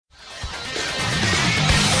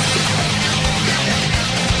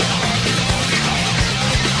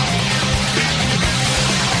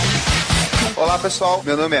pessoal,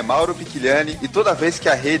 meu nome é Mauro Piquiliani e toda vez que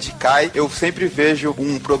a rede cai, eu sempre vejo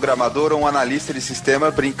um programador ou um analista de sistema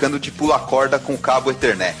brincando de pula-corda com cabo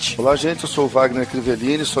Ethernet. Olá, gente, eu sou o Wagner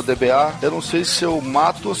Crivellini, sou DBA. Eu não sei se eu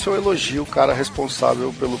mato ou se eu elogio o cara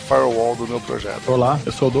responsável pelo firewall do meu projeto. Olá,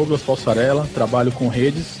 eu sou o Douglas Falsarella, trabalho com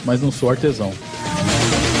redes, mas não sou artesão.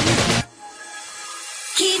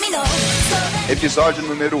 Episódio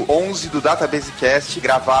número 11 do Database Cast,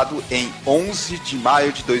 gravado em 11 de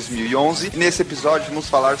maio de 2011. E nesse episódio vamos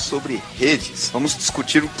falar sobre redes. Vamos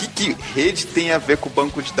discutir o que rede tem a ver com o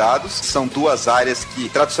banco de dados. São duas áreas que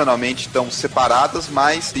tradicionalmente estão separadas,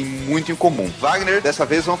 mas tem muito em comum. Wagner, dessa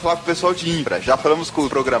vez vamos falar com o pessoal de infra. Já falamos com o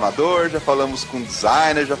programador, já falamos com o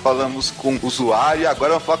designer, já falamos com o usuário e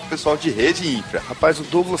agora vamos falar com o pessoal de rede e infra. Rapaz, o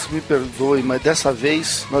Douglas me perdoe, mas dessa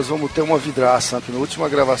vez nós vamos ter uma vidraça, porque na última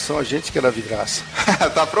gravação a gente que era vidraça.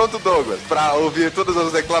 Tá pronto, Douglas? Pra ouvir todas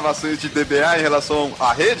as reclamações de DBA em relação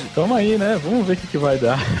à rede? Tamo aí, né? Vamos ver o que vai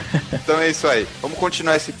dar. Então é isso aí. Vamos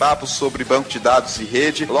continuar esse papo sobre banco de dados e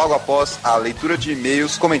rede logo após a leitura de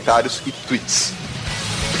e-mails, comentários e tweets.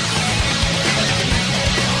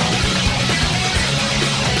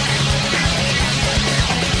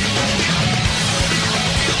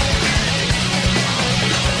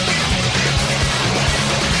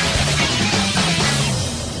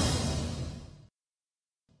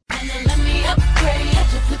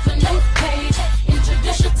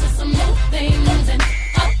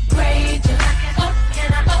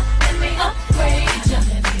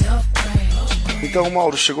 Então,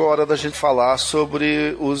 Mauro, chegou a hora da gente falar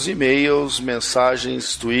sobre os e-mails,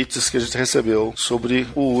 mensagens, tweets que a gente recebeu sobre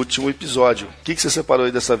o último episódio. O que você separou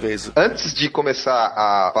aí dessa vez? Antes de começar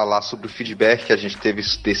a falar sobre o feedback que a gente teve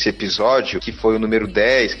desse episódio, que foi o número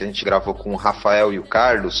 10, que a gente gravou com o Rafael e o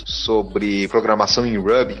Carlos, sobre programação em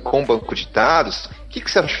Ruby com banco de dados, o que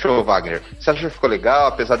você achou, Wagner? Você achou que ficou legal,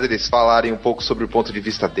 apesar deles falarem um pouco sobre o ponto de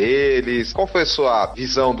vista deles? Qual foi a sua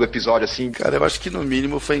visão do episódio, assim? Cara, eu acho que no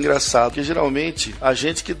mínimo foi engraçado, porque geralmente a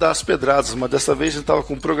gente que dá as pedradas, mas dessa vez a gente tava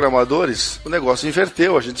com programadores, o negócio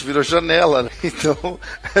inverteu, a gente virou janela, né? Então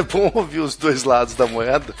é bom ouvir os dois lados da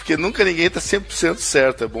moeda, porque nunca ninguém tá 100%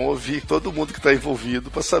 certo, é bom ouvir todo mundo que tá envolvido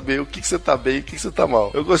pra saber o que você tá bem e o que você tá mal.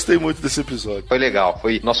 Eu gostei muito desse episódio. Foi legal,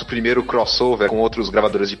 foi nosso primeiro crossover com outros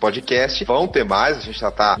gravadores de podcast, vão ter mais. A gente já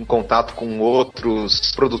está em contato com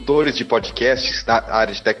outros produtores de podcasts da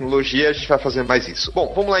área de tecnologia, a gente vai fazer mais isso.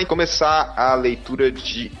 Bom, vamos lá e começar a leitura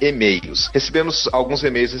de e-mails. Recebemos alguns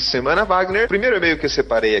e-mails essa semana, Wagner. O primeiro e-mail que eu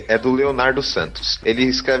separei é do Leonardo Santos. Ele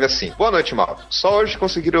escreve assim: boa noite, Mauro. Só hoje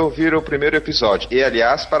conseguiram ouvir o primeiro episódio e,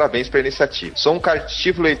 aliás, parabéns pela iniciativa. Sou um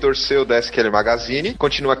cativo leitor seu da SQL Magazine,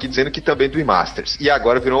 continua aqui dizendo que também do eMasters, e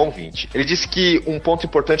agora virou um ouvinte. Ele disse que um ponto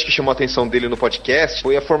importante que chamou a atenção dele no podcast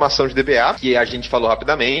foi a formação de DBA, que a gente falou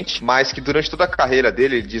rapidamente, mas que durante toda a carreira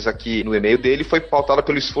dele, ele diz aqui no e-mail dele, foi pautada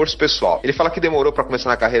pelo esforço pessoal. Ele fala que demorou para começar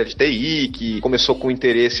na carreira de TI, que começou com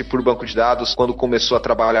interesse por banco de dados quando começou a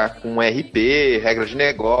trabalhar com RP, regra de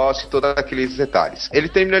negócio, todos aqueles detalhes. Ele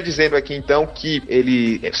termina dizendo aqui então que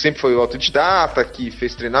ele sempre foi autodidata, que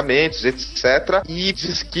fez treinamentos, etc. E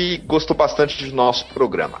diz que gostou bastante do nosso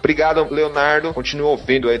programa. Obrigado, Leonardo. Continua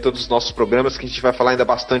ouvindo aí todos os nossos programas, que a gente vai falar ainda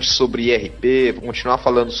bastante sobre RP, vou continuar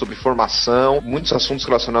falando sobre formação, muitos assuntos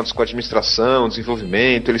relacionados com administração,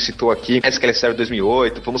 desenvolvimento. Ele citou aqui SQL Server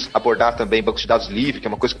 2008. Vamos abordar também banco de dados livre, que é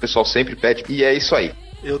uma coisa que o pessoal sempre pede. E é isso aí.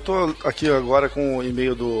 Eu tô aqui agora com o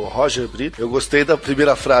e-mail do Roger Brito. Eu gostei da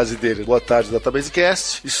primeira frase dele. Boa tarde, Database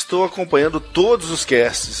Cast. Estou acompanhando todos os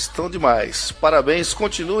casts. Estão demais. Parabéns.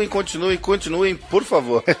 Continuem, por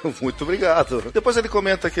favor. Muito obrigado. Depois ele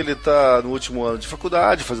comenta que ele tá no último ano de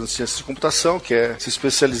faculdade, fazendo ciência de computação, quer se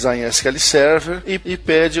especializar em SQL Server e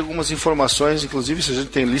pede algumas informações, inclusive se a gente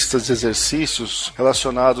tem listas de exercícios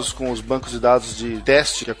relacionados com os bancos de dados de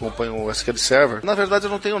teste que acompanham o SQL Server. Na verdade,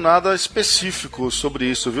 eu não tenho nada específico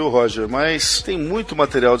sobre isso, viu, Roger? Mas tem muito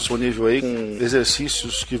material disponível aí com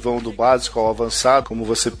exercícios que vão do básico ao avançado, como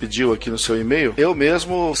você pediu aqui no seu e-mail. Eu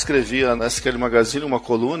mesmo escrevia na SQL Magazine uma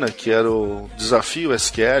coluna que era o Desafio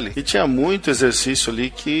SQL e tinha muito exercício ali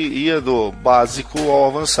que ia do básico ao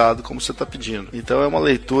avançado, como você está pedindo. Então é uma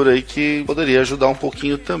leitura aí que poderia ajudar um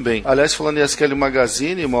pouquinho também. Aliás, falando em SQL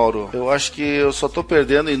Magazine, Mauro, eu acho que eu só tô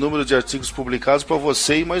perdendo em número de artigos publicados para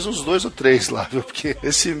você e mais uns 2 ou 3 lá, viu? Porque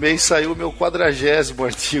esse mês saiu o meu 40º último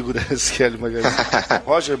artigo da SQL Magazine.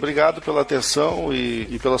 Roger, obrigado pela atenção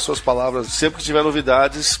e pelas suas palavras. Sempre que tiver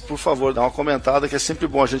novidades, por favor, dá uma comentada, que é sempre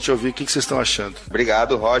bom a gente ouvir o que vocês estão achando.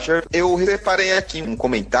 Obrigado, Roger. Eu reparei aqui um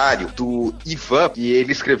comentário do Ivan, e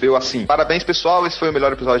ele escreveu assim: parabéns, pessoal, esse foi o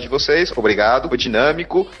melhor episódio de vocês, obrigado, foi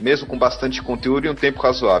dinâmico, mesmo com bastante conteúdo e um tempo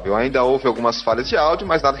razoável. Ainda houve algumas falhas de áudio,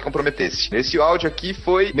 mas nada que comprometesse. Esse áudio aqui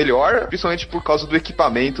foi melhor, principalmente por causa do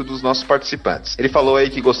equipamento dos nossos participantes. Ele falou aí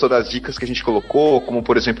que gostou das dicas que a gente colocou, como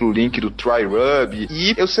por exemplo o link do TryRub,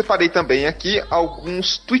 e eu separei também aqui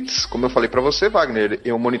alguns tweets, como eu falei pra você, Wagner,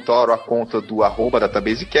 eu monitoro a conta do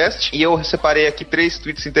 @databasecast, e eu separei aqui 3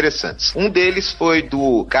 tweets interessantes. Um deles foi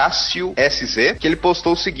do Cássio SZ, que ele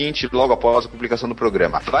postou o seguinte, logo após a publicação do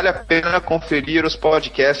programa: vale a pena conferir os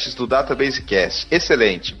podcasts do Databasecast,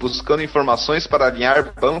 excelente, buscando informações para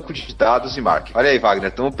alinhar banco de dados e marketing. Olha aí, Wagner,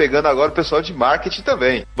 estamos pegando agora o pessoal de marketing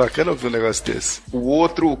também. Bacana ouvir um negócio desse. O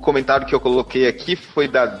outro comentário que eu coloquei aqui foi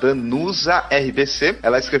da Danusa RBC.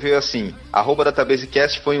 Ela escreveu assim: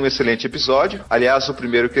 @databasecast foi um excelente episódio. Aliás, o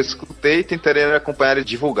primeiro que eu escutei, tentarei acompanhar e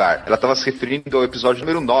divulgar. Ela estava se referindo ao episódio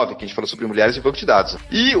número 9, que a gente falou sobre mulheres e banco de dados.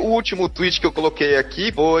 E o último tweet que eu coloquei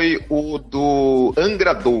aqui foi o do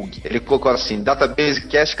Angra Doug. Ele colocou assim: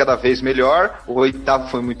 Databasecast cada vez melhor. O 8º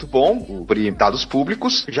foi muito bom, sobre dados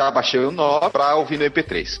públicos. Já baixei o 9 para ouvir no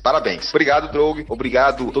MP3. Parabéns. Obrigado, Doug.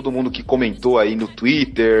 Obrigado a todo mundo que comentou aí no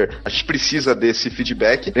Twitter. A gente precisa desse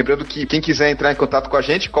feedback. Lembrando que quem quiser entrar em contato com a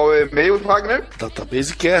gente, qual é o e-mail, Wagner?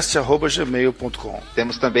 databasecast@gmail.com.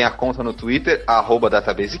 Temos também a conta no Twitter,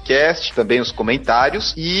 @databasecast, também os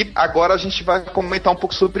comentários. E agora a gente vai comentar um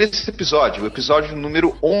pouco sobre esse episódio, o episódio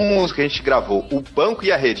número 11 que a gente gravou, o banco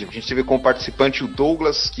e a rede. A gente teve como participante o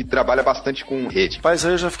Douglas, que trabalha bastante com rede. Mas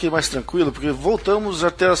aí eu já fiquei mais tranquilo, porque voltamos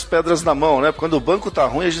a ter as pedras na mão, né? Quando o banco tá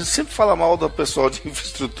ruim, a gente sempre fala mal do pessoal de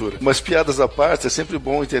infraestrutura. Mas piadas à parte, é sempre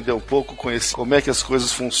bom entender um pouco, conhecer como é que as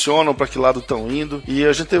coisas funcionam, para que lado estão indo. E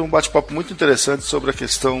a gente teve um bate-papo muito interessante sobre a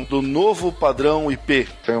questão do novo padrão IP.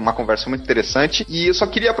 Foi uma conversa muito interessante e eu só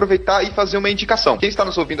queria aproveitar e fazer uma indicação. Quem está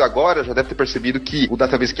nos ouvindo agora já deve ter percebido que o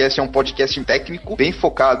Databasecast é um podcast técnico bem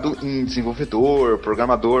focado em desenvolvedor,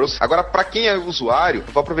 programadores. Agora, para quem é usuário,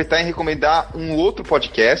 eu vou aproveitar e recomendar um outro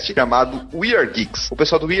podcast chamado We Are Geeks. O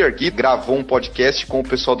pessoal do We Are Geeks gravou um podcast com o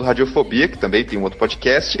pessoal do Radiofobia, que também tem um outro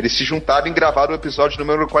podcast. Eles se juntaram e gravaram o episódio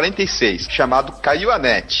número 46, chamado Caiu a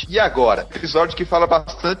Net. E agora? Episódio que fala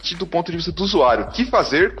bastante do ponto de vista do usuário. O que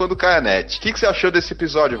fazer quando cai a net? O que você achou desse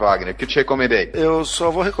episódio, Wagner, que eu te recomendei? Eu só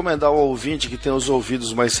vou recomendar ao ouvinte que tem os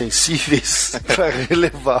ouvidos mais sensíveis para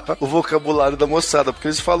relevar o vocabulário da moçada, porque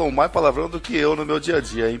eles falam mais palavrão do que eu no meu dia a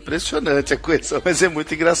dia. É impressionante a coisa, mas é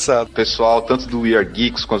muito engraçado. O pessoal, tanto do We Are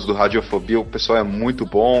Geeks quanto do Radiofobia, o pessoal é muito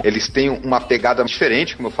bom. Eles têm uma pegada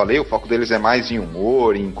diferente, como eu falei, o foco deles é mais em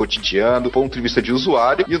humor, em cotidiano, do ponto de vista de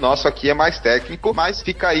usuário, e o nosso aqui é mais técnico, mas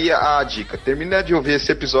fica aí a dica. Termina de ouvir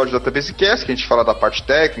esse episódio da Databasecast, que a gente fala da parte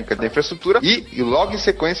técnica, da infraestrutura, e logo em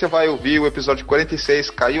sequência vai ouvir o episódio 46,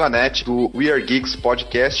 Caiu a Net, do We Are Geeks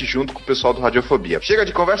Podcast, junto com o pessoal do Radiofobia. Chega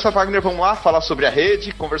de conversa, Wagner, vamos lá falar sobre a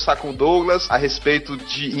rede, conversar com o Douglas a respeito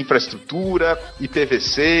de infraestrutura,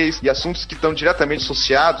 IPv6 e assuntos que estão diretamente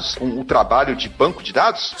associados com o trabalho de banco de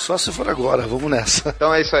dados? Só se for agora, vamos nessa.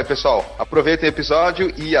 Então é isso aí, pessoal. Aproveitem o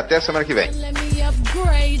episódio e até semana que vem.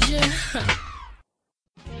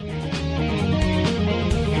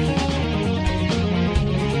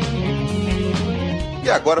 E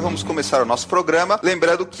agora vamos começar o nosso programa,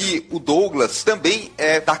 lembrando que o Douglas também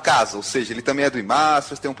é da casa, ou seja, ele também é do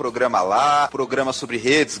eMasters, tem um programa lá, programa sobre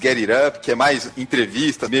redes, Get It Up, que é mais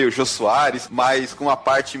entrevista, meio Jô Soares, mas com uma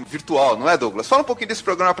parte virtual, não é, Douglas? Fala um pouquinho desse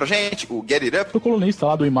programa pra gente, o Get It Up. Sou colunista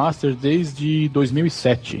lá do eMasters desde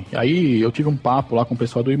 2007. Aí eu tive um papo lá com o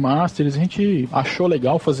pessoal do eMasters, a gente achou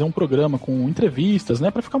legal fazer um programa com entrevistas, né,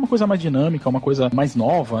 pra ficar uma coisa mais dinâmica, uma coisa mais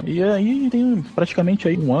nova. E aí tem praticamente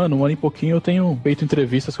aí um ano e pouquinho eu tenho feito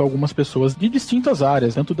entrevistas com algumas pessoas de distintas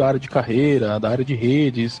áreas, tanto da área de carreira, da área de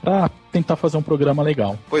redes, pra tentar fazer um programa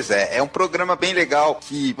legal. Pois é um programa bem legal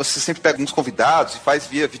que você sempre pega uns convidados e faz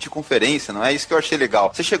via videoconferência, não é? Isso que eu achei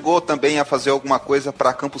legal. Você chegou também a fazer alguma coisa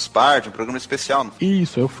pra Campus Party, um programa especial, não?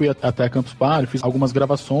 Isso, eu fui até a Campus Party, fiz algumas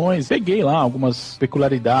gravações, peguei lá algumas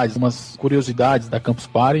peculiaridades, algumas curiosidades da Campus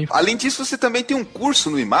Party. Além disso, você também tem um curso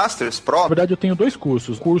no eMasters Pro? Na verdade, eu tenho 2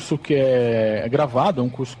 cursos. O curso que é gravado, é um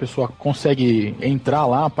curso que a pessoa consegue entrar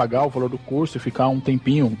lá, pagar o valor do curso e ficar um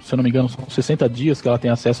tempinho, se eu não me engano, são 60 dias que ela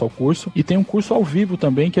tem acesso ao curso. curso. E tem um curso ao vivo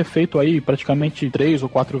também, que é feito aí praticamente 3 ou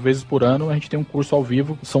 4 vezes por ano. A gente tem um curso ao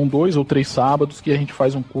vivo. São 2 ou 3 sábados que a gente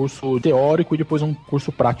faz um curso teórico e depois um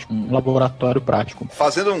curso prático, um laboratório prático.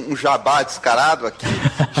 Fazendo um jabá descarado aqui,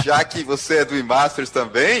 já que você é do eMasters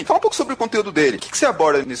também, fala um pouco sobre o conteúdo dele. O que você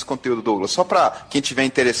aborda nesse conteúdo, Douglas? Só para quem tiver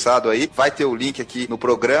interessado aí, vai ter o link aqui no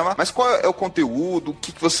programa. Mas qual é o conteúdo? O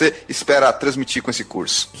que você espera transmitir com esse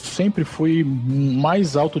curso? Sempre fui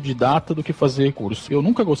mais autodidata do que fazer curso. Eu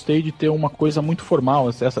nunca gostei de ter uma coisa muito formal,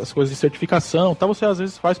 essas coisas de certificação, tá? Você às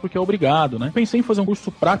vezes faz porque é obrigado, né? Pensei em fazer um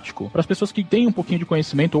curso prático para as pessoas que têm um pouquinho de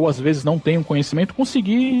conhecimento ou às vezes não têm um conhecimento,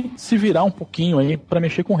 conseguir se virar um pouquinho aí para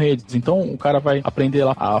mexer com redes. Então o cara vai aprender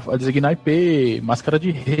lá a designar IP, máscara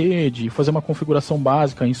de rede, fazer uma configuração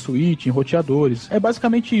básica em switch, em roteadores. É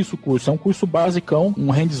basicamente isso o curso. É um curso basicão,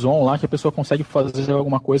 um hands-on lá que a pessoa consegue fazer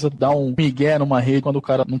alguma coisa, dar um migué numa rede quando o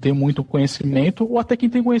cara não tem muito conhecimento, ou até quem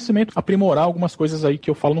tem conhecimento, aprimorar algumas coisas aí que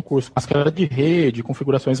eu falo no curso. Máscara de rede,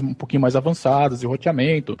 configurações um pouquinho mais avançadas, de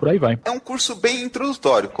roteamento, por aí vai. É um curso bem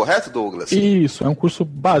introdutório, correto, Douglas? Isso, é um curso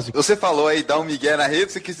básico. Você falou aí, dar um migué na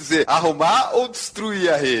rede, você quis dizer arrumar ou destruir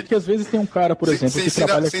a rede? Porque às vezes tem um cara, por exemplo, que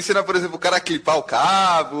trabalha... Você ensina, por exemplo, o cara a clipar o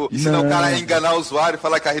cabo, ensina o cara a enganar o usuário,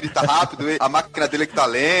 falar que a rede tá rápido, a máquina dele que tá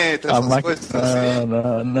lenta, essas coisas assim.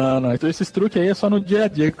 Não. Então esses truques aí é só no dia a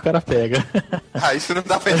dia que o cara pega. Isso não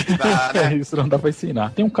dá pra ensinar, né? Isso não dá pra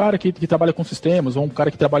ensinar. Tem um cara que trabalha com sistemas, ou um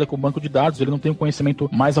cara que trabalha com banco de dados, ele não tem um conhecimento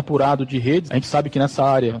mais apurado de redes. A gente sabe que nessa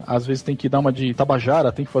área, às vezes tem que dar uma de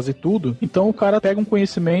tabajara, tem que fazer tudo. Então o cara pega um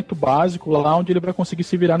conhecimento básico lá onde ele vai conseguir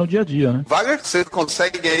se virar no dia a dia, né? Wagner, você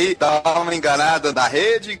consegue aí dar uma enganada na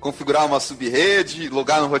rede, configurar uma sub-rede,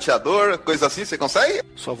 logar no roteador, coisa assim, você consegue?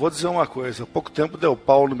 Só vou dizer uma coisa, há pouco tempo deu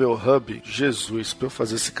pau no meu hub, Jesus, pra eu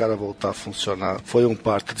fazer esse cara voltar a funcionar, foi um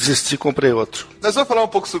parto, desisti, comprei outro. Nós vamos falar um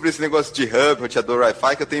pouco sobre esse negócio de hub, roteador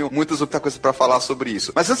Wi-Fi, que eu tenho muitas outras coisas pra falar sobre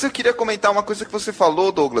isso. Mas antes eu queria comentar uma coisa que você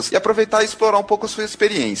falou, Douglas, e aproveitar e explorar um pouco a sua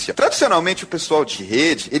experiência. Tradicionalmente o pessoal de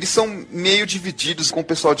rede, eles são meio divididos com o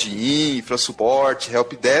pessoal de infra, suporte,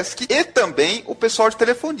 helpdesk e também o pessoal de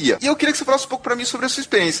telefonia. E eu queria que você falasse um pouco pra mim sobre a sua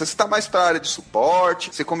experiência. Você tá mais pra área de suporte,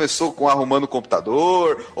 você começou com arrumando o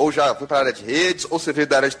computador, ou já foi pra área de redes, ou você veio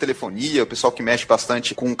da área de telefonia, o pessoal que mexe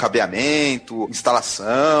bastante com cabeamento,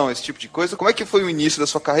 instalação, esse tipo de coisa. Como é que foi o início da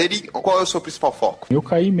sua carreira e qual é o seu principal foco? Eu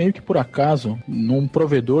caí meio que por acaso num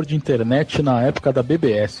provedor de internet na época da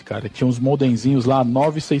BBS, cara. Tinha uns modemzinhos lá,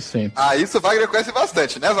 9600. Isso o Wagner conhece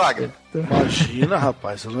bastante, né, Wagner? Imagina,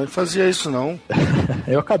 rapaz, eu não fazia isso não.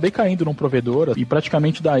 Eu acabei caindo num provedor e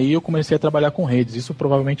praticamente daí eu comecei a trabalhar com redes. Isso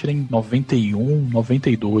provavelmente era em 91,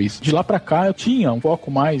 92. De lá pra cá eu tinha um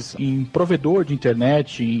foco mais em provedor de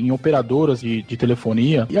internet, em operadoras de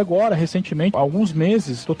telefonia. E agora, recentemente, há alguns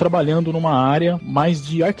meses, estou trabalhando numa área mais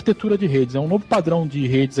de arquitetura de redes. É um novo padrão de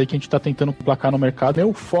redes aí que a gente está tentando emplacar no mercado.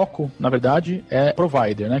 Meu foco, na verdade, é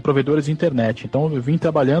provider, né? Provedores de internet. Então eu vim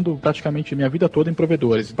trabalhando praticamente minha vida toda em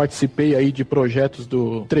provedores. Participei aí de projetos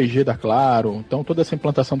do 3G da Claro, então toda essa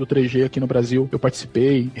implantação do 3G aqui no Brasil eu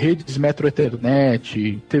participei, redes Metro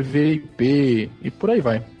Ethernet, TV IP e por aí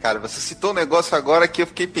vai. Cara, você citou um negócio agora que eu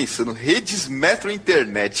fiquei pensando, redes Metro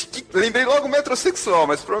Internet, lembrei logo metrosexual,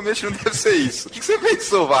 mas provavelmente não deve ser isso. O que você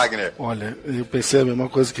pensou, Wagner? Olha, eu pensei a mesma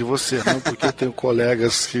coisa que você, não, porque eu tenho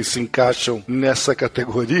colegas que se encaixam nessa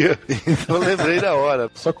categoria, então lembrei na hora.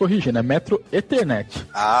 Só corrigindo, é Metro Ethernet.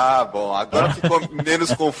 Bom, agora ficou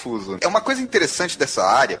menos confuso. É uma coisa interessante dessa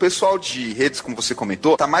área, o pessoal de redes, como você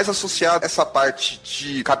comentou, tá mais associado a essa parte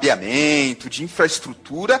de cabeamento, de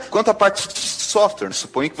infraestrutura, quanto a parte de software.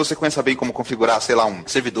 Suponho que você conheça bem como configurar, sei lá, um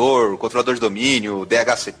servidor, controlador de domínio,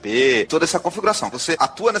 DHCP, toda essa configuração. Você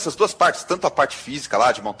atua nessas duas partes, tanto a parte física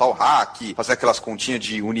lá, de montar o rack, fazer aquelas continhas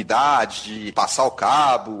de unidade, de passar o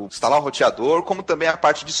cabo, instalar o roteador, como também a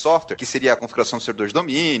parte de software, que seria a configuração do servidor de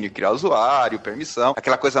domínio, criar usuário, permissão,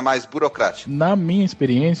 aquela coisa mais burocrática. Na minha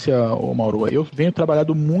experiência, Mauro, eu venho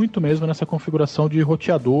trabalhando muito mesmo nessa configuração de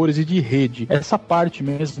roteadores e de rede. Essa parte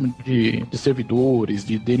mesmo de servidores,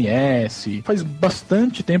 de DNS, faz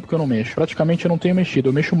bastante tempo que eu não mexo. Praticamente eu não tenho mexido.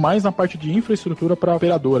 Eu mexo mais na parte de infraestrutura para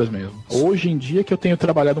operadoras mesmo. Hoje em dia que eu tenho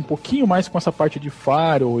trabalhado um pouquinho mais com essa parte de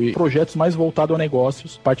firewall e projetos mais voltados a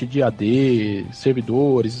negócios, parte de AD,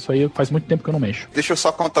 servidores, isso aí faz muito tempo que eu não mexo. Deixa eu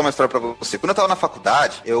só contar uma história para você. Quando eu estava na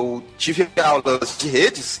faculdade, eu tive aulas de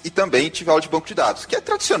redes e também tive aula de banco de dados, que é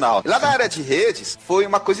tradicional. Lá na área de redes, foi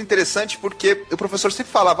uma coisa interessante porque o professor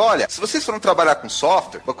sempre falava, olha, se vocês forem trabalhar com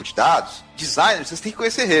software, banco de dados, designers, vocês têm que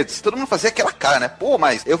conhecer redes. Todo mundo fazia aquela cara, né? Pô,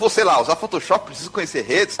 mas eu vou, sei lá, usar Photoshop, preciso conhecer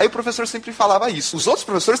redes. Aí o professor sempre falava isso. Os outros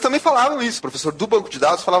professores também falavam isso. O professor do banco de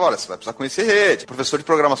dados falava, olha, você vai precisar conhecer rede. O professor de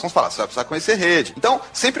programação falava, você vai precisar conhecer rede. Então,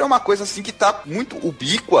 sempre é uma coisa assim que tá muito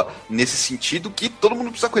ubíqua nesse sentido que todo mundo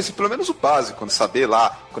precisa conhecer pelo menos o básico, saber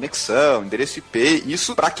lá, conexão, endereço IP,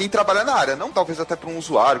 isso pra quem trabalha na área, não talvez até pra um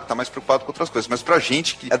usuário que tá mais preocupado com outras coisas, mas pra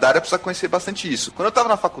gente que é da área precisa conhecer bastante isso. Quando eu tava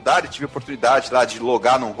na faculdade, tive a oportunidade lá de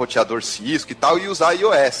logar num roteador Cisco e tal, e usar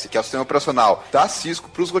iOS, que é o sistema operacional da Cisco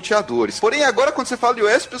pros roteadores. Porém, agora quando você fala de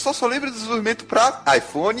iOS, o pessoal só lembra de desenvolvimento pra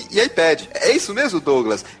iPhone e iPad. É isso mesmo,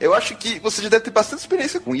 Douglas? Eu acho que você já deve ter bastante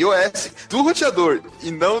experiência com iOS do roteador,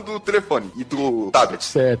 e não do telefone e do tablet.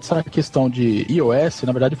 Certo, essa questão de iOS,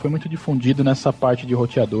 na verdade, foi muito difundido nessa parte de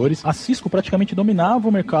roteadores. A Cisco praticamente dominava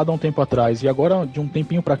o mercado há um tempo atrás, e agora, de um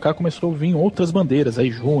tempinho pra cá, começou a vir outras bandeiras,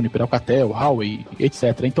 aí Juniper, Alcatel, Huawei,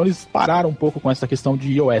 etc. Então eles pararam um pouco com essa questão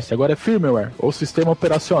de iOS. Agora é firmware, ou sistema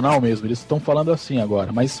operacional mesmo. Eles estão falando assim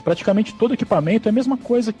agora. Mas praticamente todo equipamento é a mesma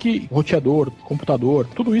coisa que roteador, computador.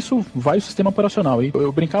 Tudo isso vai o sistema operacional. E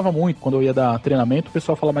eu brincava muito quando eu ia dar treinamento, o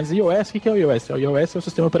pessoal fala, mas iOS, o que é o iOS? O iOS é o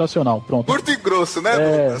sistema operacional. Pronto. Curto e grosso, né,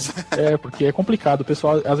 Douglas? Porque é complicado. O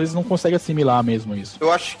pessoal às vezes não consegue assimilar mesmo isso.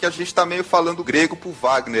 Eu acho que a gente tá meio falando grego pro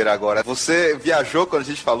Wagner agora. Você viajou quando a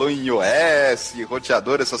gente falou em iOS,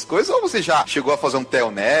 roteador, essas coisas, ou você já chegou a fazer um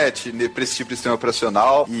telnet pra esse tipo de sistema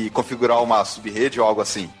operacional e configurar uma subrede ou algo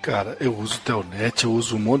assim? Cara, eu uso telnet, eu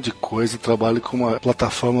uso um monte de coisa, trabalho com uma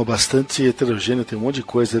plataforma bastante heterogênea, tem um monte de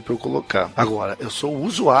coisa aí pra eu colocar. Agora, eu sou o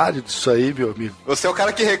usuário disso aí, meu amigo. Você é o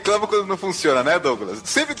cara que reclama quando não funciona, né, Douglas?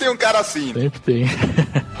 Sempre tem um cara assim. Sempre tem.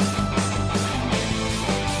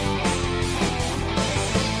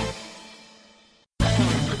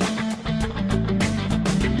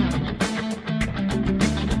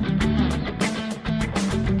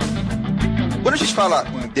 Quando a gente fala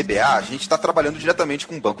em DBA, a gente está trabalhando diretamente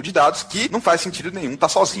com um banco de dados que não faz sentido nenhum estar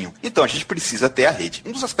sozinho. Então a gente precisa ter a rede.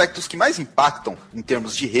 Um dos aspectos que mais impactam em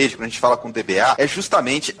termos de rede, quando a gente fala com DBA, é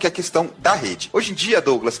justamente a questão da rede. Hoje em dia,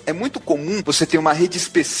 Douglas, é muito comum você ter uma rede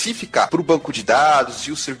específica para o banco de dados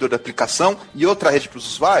e o servidor da aplicação e outra rede para os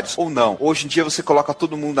usuários, ou não? Hoje em dia você coloca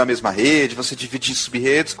todo mundo na mesma rede, você divide em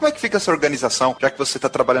sub-redes. Como é que fica essa organização, já que você está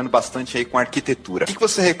trabalhando bastante aí com arquitetura? O que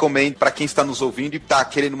você recomenda para quem está nos ouvindo e está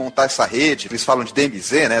querendo montar essa rede? Eles falam de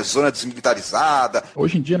DMZ, né? Zona desmilitarizada.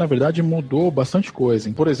 Hoje em dia, na verdade, mudou bastante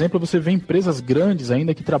coisa. Por exemplo, você vê empresas grandes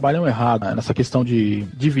ainda que trabalham errado, né? Nessa questão de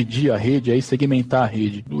dividir a rede, aí segmentar a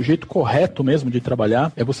rede. O jeito correto mesmo de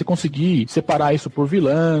trabalhar é você conseguir separar isso por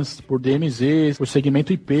VLANs, por DMZs, por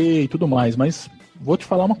segmento IP e tudo mais, mas vou te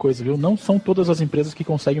falar uma coisa, viu? Não são todas as empresas que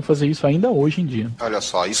conseguem fazer isso ainda hoje em dia. Olha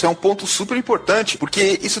só, isso é um ponto super importante,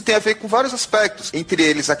 porque isso tem a ver com vários aspectos. Entre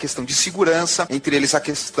eles a questão de segurança, entre eles a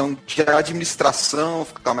questão de administração,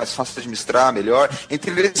 ficar mais fácil de administrar, melhor.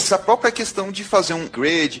 Entre eles a própria questão de fazer um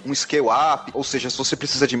upgrade, um scale-up, ou seja, se você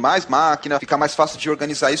precisa de mais máquina, fica mais fácil de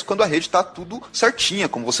organizar isso quando a rede está tudo certinha,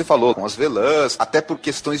 como você falou, com as VLANs, até por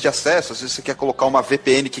questões de acesso. Às vezes você quer colocar uma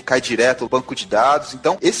VPN que cai direto no banco de dados.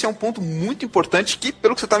 Então, esse é um ponto muito importante que,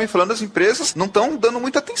 pelo que você está me falando, as empresas não estão dando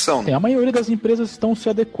muita atenção. A maioria das empresas estão se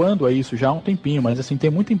adequando a isso já há um tempinho, mas assim, tem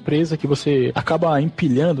muita empresa que você acaba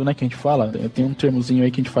empilhando, né, que a gente fala, tem um termozinho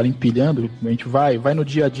aí que a gente fala empilhando, a gente vai no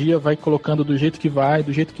dia a dia, vai colocando do jeito que vai,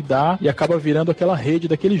 do jeito que dá, e acaba virando aquela rede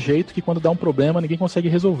daquele jeito que quando dá um problema, ninguém consegue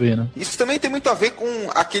resolver, né? Isso também tem muito a ver com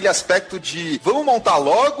aquele aspecto de vamos montar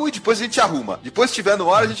logo e depois a gente arruma. Depois que estiver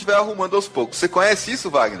no ar, a gente vai arrumando aos poucos. Você conhece isso,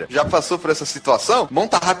 Wagner? Já passou por essa situação?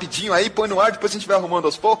 Monta rapidinho aí, põe no ar, depois a gente vai arrumando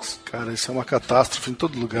aos poucos? Cara, isso é uma catástrofe em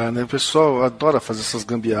todo lugar, né? O pessoal adora fazer essas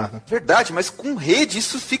gambiarras. Verdade, mas com rede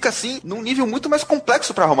isso fica assim num nível muito mais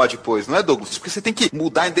complexo para arrumar depois, não é, Douglas? Porque você tem que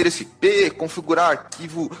mudar endereço IP, configurar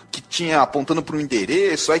arquivo que tinha apontando para um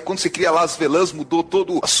endereço, aí quando você cria lá as VLANs, mudou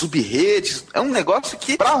todo as subredes. É um negócio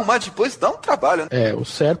que para arrumar depois dá um trabalho, né? O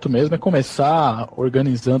certo mesmo é começar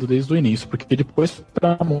organizando desde o início, porque depois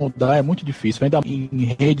para mudar é muito difícil, ainda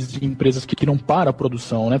em redes de empresas que não param a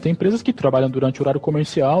produção, né? Tem empresas que trabalham durante o horário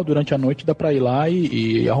comercial, durante a noite dá para ir lá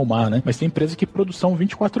e arrumar, né? Mas tem empresas que produção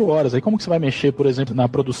 24 horas. Aí como que você vai mexer, por exemplo, na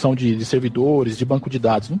produção de servidores, de banco de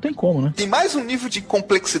dados? Não tem como, né? Tem mais um nível de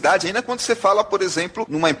complexidade ainda quando você fala, por exemplo,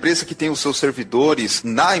 numa empresa que tem os seus servidores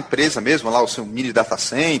na empresa mesmo, lá o seu mini data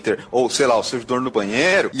center, ou sei lá, o servidor no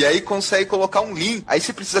banheiro, e aí consegue colocar um link. Aí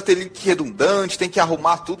você precisa ter link redundante, tem que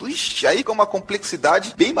arrumar tudo. Ixi, aí com uma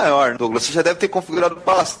complexidade bem maior, Douglas. Você já deve ter configurado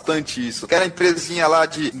bastante isso. Aquela empresinha lá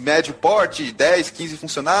de médio porte, de 10, 15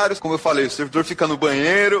 funcionários. Como eu falei, o servidor fica no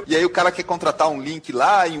banheiro, e aí o cara quer contratar um link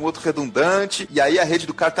lá e um outro redundante, e aí a rede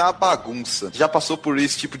do cara tá uma bagunça. Já passou por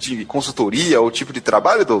esse tipo de consultoria ou tipo de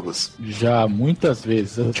trabalho, Douglas? Já, muitas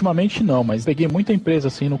vezes. Ultimamente não, mas peguei muita empresa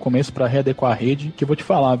assim no começo pra readequar a rede, que eu vou te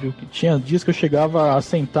falar, viu? Que tinha dias que eu chegava a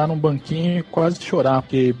sentar num banquinho e quase chorar,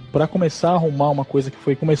 porque pra começar a arrumar uma coisa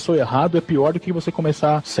que começou errado é pior do que você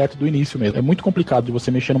começar certo do início mesmo. É muito complicado de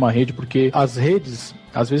você mexer numa rede, porque as redes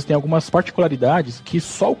às vezes tem algumas particularidades que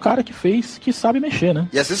só o cara que fez que sabe mexer, né?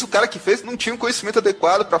 E às vezes o cara que fez não tinha um conhecimento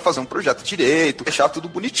adequado pra fazer um projeto direito, deixar tudo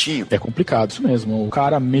bonitinho. É complicado, isso mesmo. O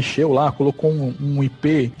cara mexeu lá, colocou um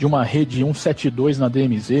IP de uma rede 172 na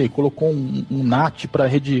DMZ, colocou um NAT pra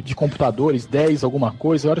rede de computadores, 10 alguma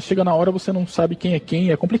coisa, a hora chega na hora você não sabe quem é quem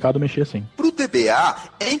e é complicado mexer assim. Pro DBA,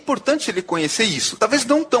 é importante ele conhecer isso. Talvez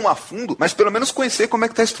não tão a fundo, mas pelo menos conhecer como é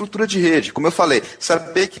que tá a estrutura de rede. Como eu falei,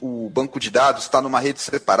 saber que o banco de dados está numa rede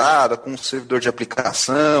separada, com um servidor de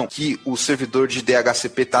aplicação, que o servidor de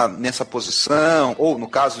DHCP está nessa posição, ou no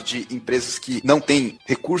caso de empresas que não têm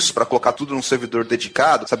recursos para colocar tudo num servidor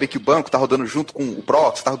dedicado, saber que o banco está rodando junto com o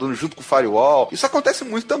proxy, está rodando junto com o firewall. Isso acontece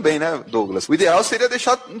muito também, né, Douglas? O ideal seria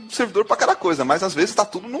deixar um servidor para cada coisa, mas às vezes está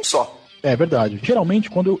tudo num só. É verdade.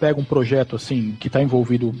 Geralmente, quando eu pego um projeto assim, que está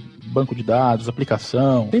envolvido banco de dados,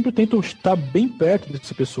 aplicação, sempre tento estar bem perto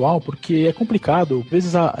desse pessoal, porque é complicado. Às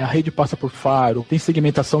vezes a rede passa por firewall, tem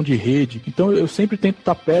segmentação de rede. Então eu sempre tento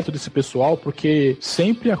estar perto desse pessoal, porque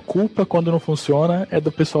sempre a culpa, quando não funciona, é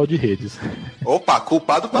do pessoal de redes. Opa,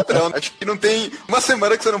 culpado patrão. Acho que não tem uma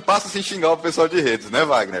semana que você não passa sem xingar o pessoal de redes, né,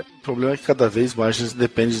 Wagner? O problema é que cada vez mais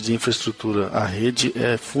depende de infraestrutura. A rede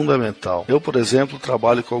é fundamental. Eu, por exemplo,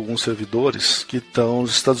 trabalho com alguns servidores que estão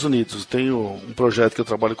nos Estados Unidos. Tenho um projeto que eu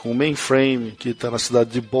trabalho com o Mainframe, que está na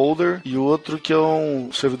cidade de Boulder, e outro que é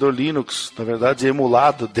um servidor Linux, na verdade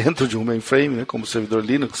emulado dentro de um Mainframe, né, como servidor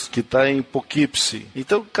Linux, que está em Poughkeepsie.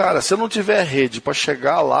 Então, cara, se eu não tiver rede para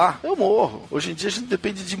chegar lá, eu morro. Hoje em dia a gente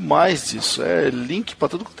depende demais disso. É link para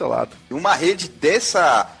tudo quanto é lado. Uma rede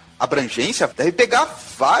dessa abrangência deve pegar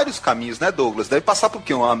vários caminhos, né, Douglas? Deve passar por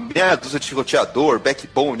quê? Uma meia dúzia de roteador,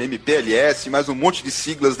 backbone, MPLS, mais um monte de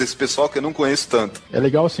siglas desse pessoal que eu não conheço tanto. É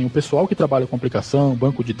legal, assim, o pessoal que trabalha com aplicação,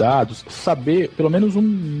 banco de dados, saber pelo menos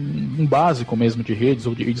um básico mesmo de redes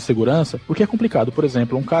ou de segurança, porque é complicado. Por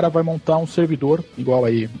exemplo, um cara vai montar um servidor, igual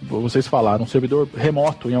aí vocês falaram, um servidor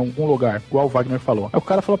remoto em algum lugar, igual o Wagner falou. Aí o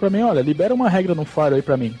cara falou pra mim, olha, libera uma regra no firewall aí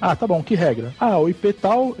pra mim. Ah, tá bom, que regra? Ah, o IP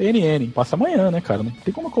tal NN. Passa amanhã, né, cara? Não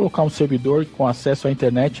tem como colocar um servidor com acesso à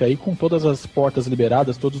internet aí com todas as portas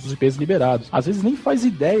liberadas, todos os IPs liberados. Às vezes nem faz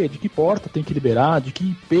ideia de que porta tem que liberar, de que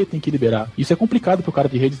IP tem que liberar. Isso é complicado pro cara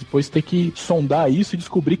de redes depois ter que sondar isso e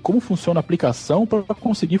descobrir como funciona a aplicação para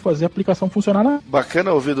conseguir fazer a aplicação funcionar na...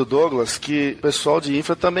 Bacana ouvir do Douglas que o pessoal de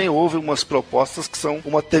infra também ouve umas propostas que são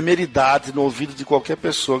uma temeridade no ouvido de qualquer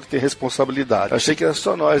pessoa que tem responsabilidade. Achei que era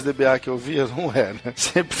só nós, DBA, que ouvia, não é, né?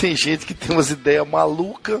 Sempre tem gente que tem umas ideias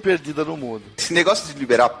malucas perdidas no mundo. Esse negócio de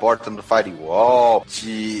liberar a porta no firewall,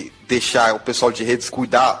 de deixar o pessoal de redes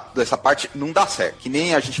cuidar dessa parte, não dá certo. Que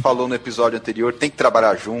nem a gente falou no episódio anterior, tem que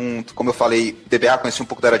trabalhar junto. Como eu falei, o DBA conhecia um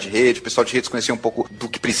pouco da área de rede, o pessoal de redes conhecia um pouco do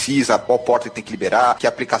que precisa, qual porta tem que liberar, que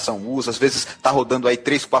aplicação usa. Às vezes tá rodando aí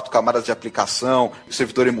 3, 4 camadas de aplicação, o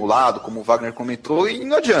servidor emulado, como o Wagner comentou, e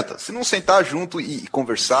não adianta. Se não sentar junto e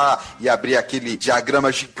conversar e abrir aquele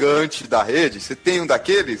diagrama gigante da rede, você tem um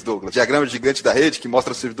daqueles, Douglas? Diagrama gigante da rede que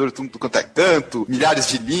mostra o servidor tudo quanto é canto, milhares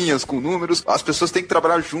de linhas com números. As pessoas têm que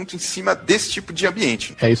trabalhar junto em cima desse tipo de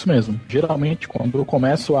ambiente. É isso mesmo. Geralmente, quando eu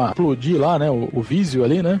começo a explodir lá, né, o Visio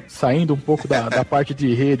ali, né, saindo um pouco da parte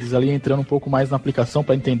de redes ali, entrando um pouco mais na aplicação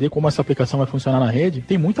para entender como essa aplicação vai funcionar na rede,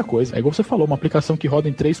 tem muita coisa. É igual você falou, uma aplicação que roda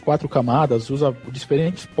em 3, 4 camadas, usa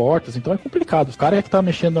diferentes portas, então é complicado. O cara que tá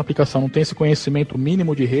mexendo na aplicação não tem esse conhecimento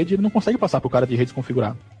mínimo de rede, ele não consegue passar pro cara de redes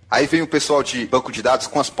configurar. Aí vem o pessoal de banco de dados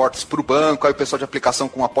com as portas para o banco, aí o pessoal de aplicação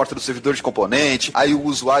com a porta do servidor de componente, aí o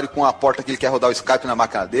usuário com a porta que ele quer rodar o Skype na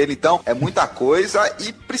máquina dele. Então, é muita coisa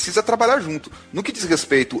e precisa trabalhar junto. No que diz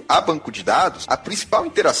respeito a banco de dados, a principal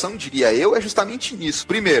interação, diria eu, é justamente nisso.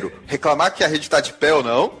 Primeiro, reclamar que a rede está de pé ou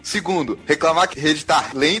não. Segundo, reclamar que a rede está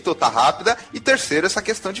lenta ou está rápida. E terceiro, essa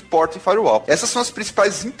questão de porta e firewall. Essas são as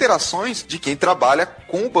principais interações de quem trabalha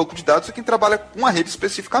com o banco de dados e quem trabalha com a rede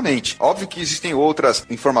especificamente. Óbvio que existem outras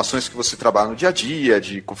informações informações que você trabalha no dia a dia,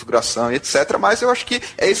 de configuração, etc. Mas eu acho que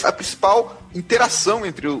é essa a principal interação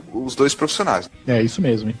entre os dois profissionais. É isso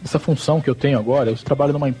mesmo. Essa função que eu tenho agora, eu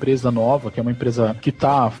trabalho numa empresa nova, que é uma empresa que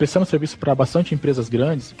está prestando serviço para bastante empresas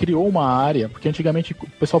grandes, criou uma área, porque antigamente o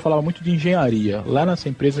pessoal falava muito de engenharia. Lá nessa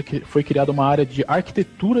empresa que foi criada uma área de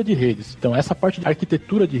arquitetura de redes. Então, essa parte de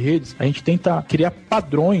arquitetura de redes, a gente tenta criar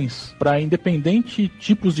padrões para, independente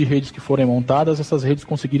tipos de redes que forem montadas, essas redes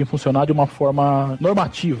conseguirem funcionar de uma forma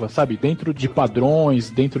normativa, sabe? Dentro de padrões,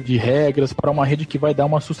 dentro de regras, para uma rede que vai dar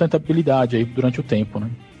uma sustentabilidade aí durante o tempo, né?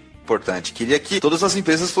 Importante. Queria que todas as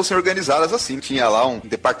empresas fossem organizadas assim. Tinha lá um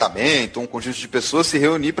departamento, um conjunto de pessoas se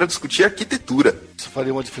reunir para discutir arquitetura. Isso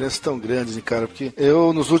faria uma diferença tão grande, cara, porque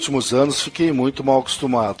eu, nos últimos anos, fiquei muito mal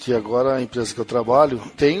acostumado. Que agora a empresa que eu trabalho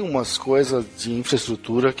tem umas coisas de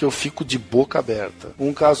infraestrutura que eu fico de boca aberta.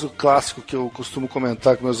 Um caso clássico que eu costumo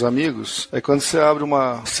comentar com meus amigos é quando você abre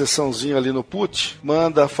uma sessãozinha ali no PUT,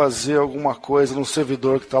 manda fazer alguma coisa num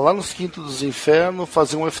servidor que está lá nos quintos dos infernos,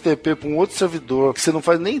 fazer um FTP para um outro servidor que você não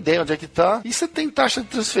faz nem ideia onde é que tá, e você tem taxa de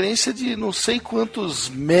transferência de não sei quantos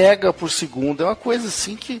mega por segundo. É uma coisa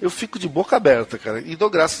assim que eu fico de boca aberta, cara, e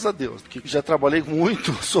dou graças a Deus, porque já trabalhei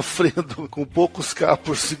muito sofrendo com poucos K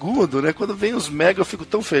por segundo, né? Quando vem os mega eu fico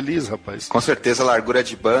tão feliz, rapaz. Com certeza a largura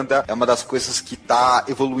de banda é uma das coisas que tá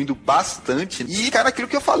evoluindo bastante, e cara, aquilo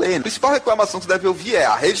que eu falei, né? A principal reclamação que você deve ouvir é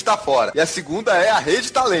a rede tá fora, e a segunda é a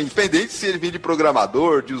rede tá lenta, independente se ele vem de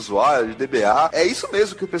programador, de usuário, de DBA, é isso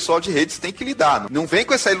mesmo que o pessoal de redes tem que lidar. Não vem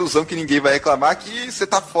com essa ilusão que ninguém vai reclamar que você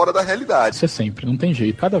tá fora da realidade. Isso é sempre, não tem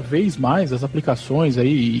jeito. Cada vez mais as aplicações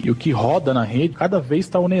aí e o que roda na rede, cada vez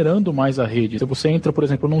está onerando mais a rede. Se você entra, por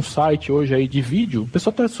exemplo, num site hoje aí de vídeo, o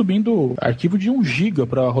pessoal tá subindo arquivo de 1 GB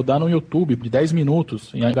para rodar no YouTube, de 10 minutos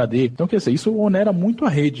em HD. Então, quer dizer, isso onera muito a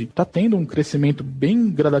rede. Tá tendo um crescimento bem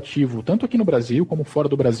gradativo, tanto aqui no Brasil como fora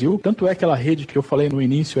do Brasil. Tanto é aquela rede que eu falei no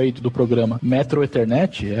início aí do programa, Metro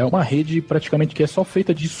Ethernet, é uma rede praticamente que é só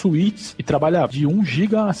feita de switches e trabalha de 1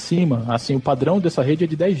 GB acima. Assim, o padrão dessa rede é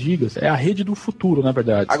de 10 GB. É a rede do futuro, na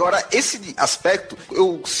verdade. Agora, esse aspecto,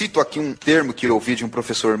 eu cito aqui um termo que eu ouvi de um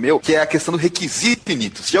professor meu, que é a questão do requisito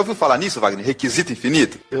infinito. Você já ouviu falar nisso, Wagner? Requisito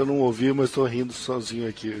infinito? Eu não ouvi, mas estou rindo sozinho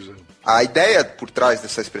aqui já. A ideia por trás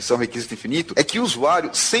dessa expressão requisito infinito é que o usuário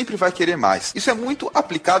sempre vai querer mais. Isso é muito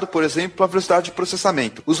aplicado, por exemplo, à velocidade de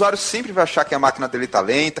processamento. O usuário sempre vai achar que a máquina dele está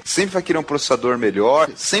lenta, sempre vai querer um processador melhor,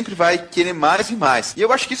 sempre vai querer mais e mais. E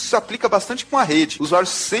eu acho que isso se aplica bastante com a rede. O usuário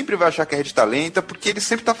sempre vai achar que a rede está lenta, porque ele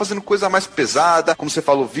sempre está fazendo coisa mais pesada, como você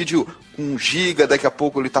falou, vídeo com 1 GB, daqui a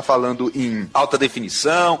pouco ele está falando em alta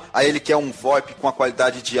definição, aí ele quer um VoIP com a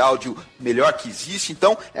qualidade de áudio melhor que existe.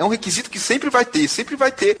 Então, é um requisito que sempre vai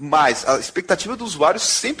ter mais. A expectativa do usuário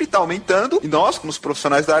sempre está aumentando e nós, como os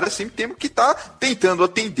profissionais da área, sempre temos que estar tentando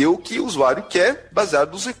atender o que o usuário quer,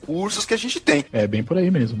 baseado nos recursos que a gente tem. É bem por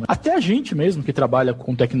aí mesmo. Até a gente mesmo que trabalha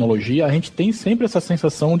com tecnologia, a gente tem sempre essa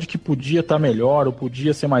sensação de que podia estar melhor, ou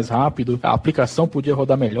podia ser mais rápido, a aplicação podia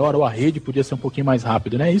rodar melhor, ou a rede podia ser um pouquinho mais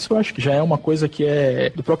rápido, né? Isso eu acho que já é uma coisa que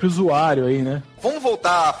é do próprio usuário aí, né? Vamos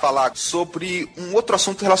voltar a falar sobre um outro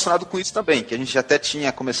assunto relacionado com isso também, que a gente até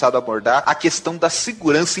tinha começado a abordar, a questão da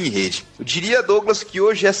segurança em rede. Eu diria, Douglas, que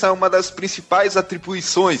hoje essa é uma das principais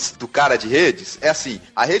atribuições do cara de redes. É assim,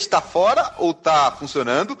 a rede tá fora ou tá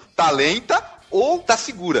funcionando, tá lenta ou tá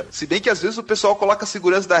segura. Se bem que às vezes o pessoal coloca a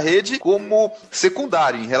segurança da rede como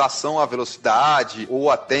secundário em relação à velocidade ou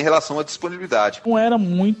até em relação à disponibilidade. Não era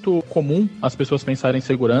muito comum as pessoas pensarem em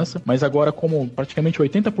segurança, mas agora, como praticamente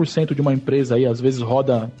 80% de uma empresa aí às vezes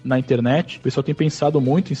roda na internet, o pessoal tem pensado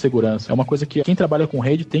muito em segurança. É uma coisa que quem trabalha com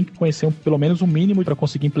rede tem que conhecer pelo menos um mínimo para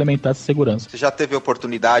conseguir implementar essa segurança. Você já teve a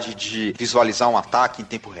oportunidade de visualizar um ataque em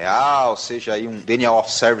tempo real, seja aí um Denial of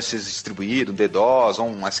Services distribuído, um DDoS, ou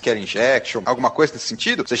um SQL Injection, alguma coisa nesse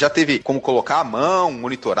sentido? Você já teve como colocar a mão,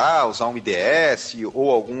 monitorar, usar um IDS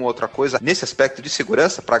ou alguma outra coisa nesse aspecto de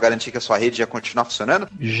segurança para garantir que a sua rede ia continuar funcionando?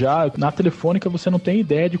 Já na Telefônica você não tem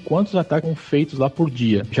ideia de quantos ataques são feitos lá por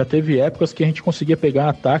dia. Já teve épocas que a gente conseguia pegar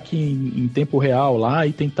ataque em tempo real lá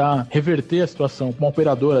e tentar reverter a situação. Uma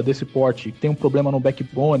operadora desse porte tem um problema no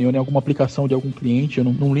backbone ou em alguma aplicação de algum cliente, ou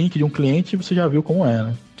num link de um cliente, você já viu como é,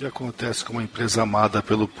 né? Que acontece com uma empresa amada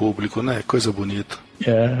pelo público, né? Coisa bonita.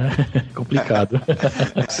 É complicado.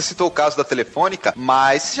 Você citou o caso da Telefônica,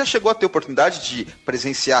 mas você já chegou a ter oportunidade de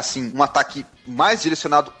presenciar assim, um ataque mais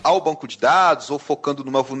direcionado ao banco de dados ou focando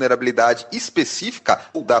numa vulnerabilidade específica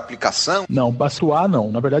ou da aplicação? Não, pastoar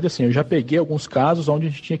não. Na verdade, assim, eu já peguei alguns casos onde a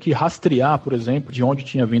gente tinha que rastrear, por exemplo, de onde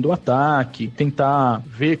tinha vindo o ataque, tentar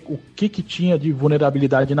ver o que tinha de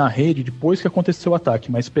vulnerabilidade na rede depois que aconteceu o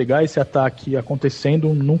ataque, mas pegar esse ataque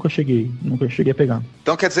acontecendo, nunca cheguei a pegar.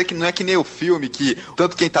 Então quer dizer que não é que nem o filme que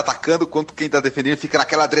tanto quem tá atacando quanto quem tá defendendo fica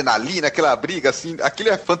naquela adrenalina, aquela briga, assim, aquilo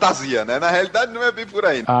é fantasia, né? Na realidade não é bem por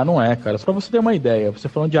aí. Ah, não é, cara. Só pra você ter uma ideia, você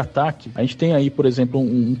falando de ataque, a gente tem aí, por exemplo,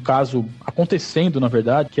 um caso acontecendo, na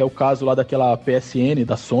verdade, que é o caso lá daquela PSN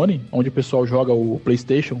da Sony, onde o pessoal joga o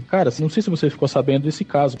PlayStation. Cara, assim, não sei se você ficou sabendo desse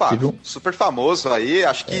caso. Pá, super famoso aí,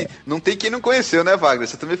 acho que não tem quem não conheceu, né, Wagner?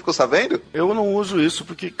 Você também ficou sabendo? Eu não uso isso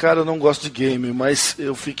porque, cara, eu não gosto de game, mas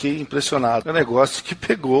eu fiquei impressionado. É um negócio que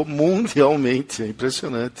pegou mundialmente, é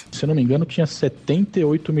impressionante. Se eu não me engano, tinha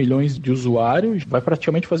 78 milhões de usuários, vai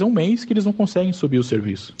praticamente fazer um mês que eles não conseguem subir o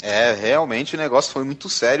serviço. É, realmente o negócio foi muito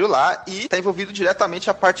sério lá e tá envolvido diretamente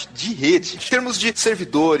a parte de rede. Em termos de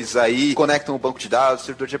servidores aí, conectam o banco de dados,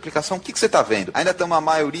 servidor de aplicação, o que você tá vendo? Ainda tem uma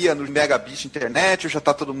maioria no megabit internet ou já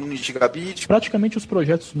tá todo mundo em gigabit? Praticamente os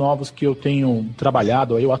projetos novos que eu tenho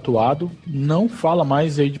trabalhado, aí eu atuado, não fala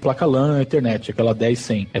mais aí de placa LAN, Ethernet, aquela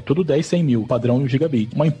 10.100. É tudo 10.100 mil, padrão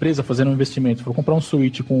gigabit. Uma empresa fazendo um investimento, for comprar um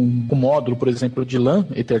switch com módulo, por exemplo, de LAN,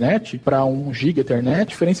 Ethernet, para 1 GB Ethernet, a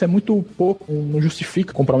diferença é muito pouco, não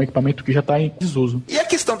justifica comprar um equipamento que já está em desuso. E a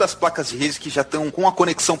questão das placas de rede que já estão com a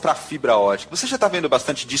conexão para fibra ótica? Você já está vendo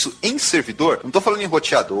bastante disso em servidor? Não estou falando em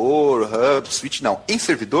roteador, hub, switch, não. Em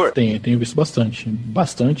servidor? Tenho visto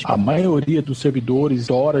bastante. A maioria dos servidores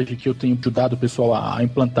storage que eu tenho ajudado o pessoal a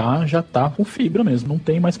implantar já está com fibra mesmo, não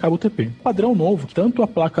tem mais cabo UTP. Padrão novo, tanto a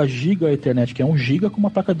placa Giga Ethernet, que é 1 GB, como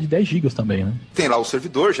a placa de 10 GB também, né? Tem lá o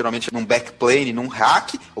servidor, geralmente num backplane, num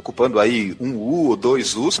rack, ocupando aí 1 U ou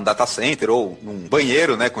 2 U's, um data center ou num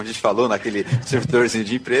banheiro, né, como a gente falou, naquele servidorzinho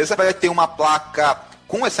de empresa. Vai ter uma placa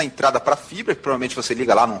com essa entrada para fibra, que provavelmente você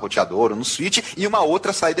liga lá num roteador ou no switch, e uma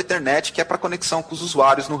outra saída Ethernet, que é para conexão com os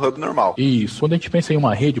usuários no hub normal. Isso. Quando a gente pensa em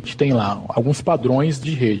uma rede, a gente tem lá alguns padrões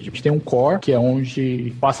de rede. A gente tem um core, que é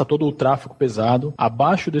onde passa todo o tráfego pesado.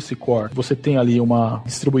 Abaixo desse core, você tem ali uma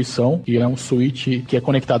distribuição, que é um switch que é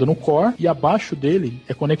conectado no core, e abaixo dele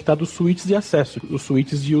é conectado os switches de acesso, os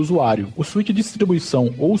switches de usuário. O switch de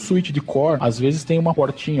distribuição ou o switch de core, às vezes tem uma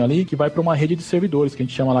portinha ali que vai para uma rede de servidores, que a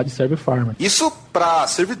gente chama lá de server farm. Isso para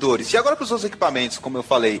servidores. E agora para os outros equipamentos, como eu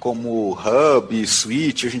falei, como hub,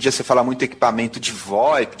 switch, hoje em dia você fala muito equipamento de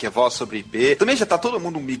VoIP, que é voz sobre IP. Também já está todo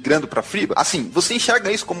mundo migrando para fibra. Assim, você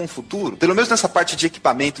enxerga isso como um futuro? Pelo menos nessa parte de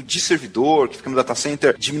equipamento de servidor, que fica no data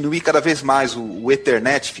center, diminuir cada vez mais o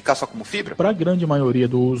Ethernet, ficar só como fibra? Para a grande maioria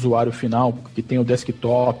do usuário final, que tem o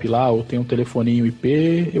desktop lá, ou tem um telefoninho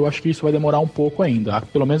IP, eu acho que isso vai demorar um pouco ainda,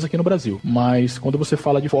 pelo menos aqui no Brasil. Mas quando você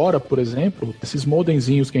fala de fora, por exemplo, esses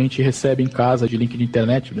modemzinhos que a gente recebe em casa de link de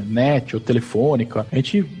internet, net ou telefônica, a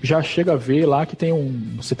gente já chega a ver lá que tem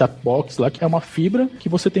um setup box lá que é uma fibra que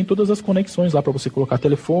você tem todas as conexões lá para você colocar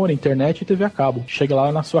telefone, internet e TV a cabo. Chega lá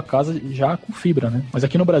na sua casa já com fibra, né? Mas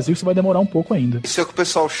aqui no Brasil isso vai demorar um pouco ainda. Isso é o que o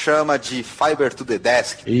pessoal chama de fiber to the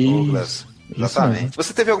desk, Douglas. Exatamente.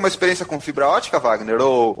 Você teve alguma experiência com fibra ótica, Wagner?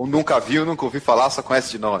 Ou nunca viu, nunca ouviu falar, só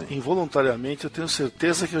conhece de nome? Involuntariamente eu tenho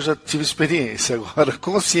certeza que eu já tive experiência. Agora,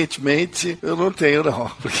 conscientemente, eu não tenho,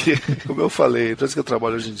 não. Porque, como eu falei, a empresa que eu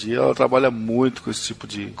trabalho hoje em dia, ela trabalha muito com esse tipo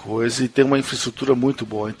de coisa e tem uma infraestrutura muito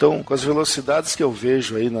boa. Então, com as velocidades que eu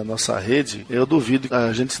vejo aí na nossa rede, eu duvido que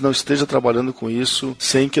a gente não esteja trabalhando com isso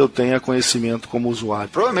sem que eu tenha conhecimento como usuário.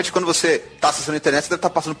 Provavelmente, quando você está acessando a internet, você deve estar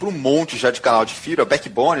passando por um monte já de canal de fibra.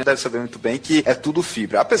 Backbone deve saber muito bem que é tudo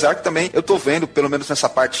fibra. Apesar que também eu tô vendo, pelo menos nessa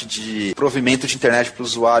parte de provimento de internet para o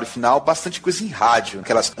usuário final, bastante coisa em rádio.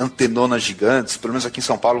 Aquelas antenonas gigantes, pelo menos aqui em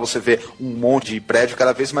São Paulo você vê um monte de prédio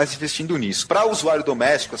cada vez mais investindo nisso. Para o usuário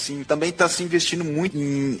doméstico, assim, também está se investindo muito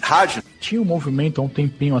em rádio. Tinha um movimento há um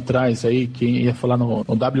tempinho atrás aí, que ia falar no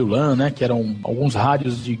WLAN, né, que eram alguns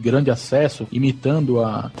rádios de grande acesso, imitando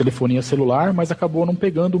a telefonia celular, mas acabou não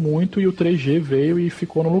pegando muito e o 3G veio e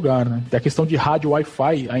ficou no lugar, né. E a questão de rádio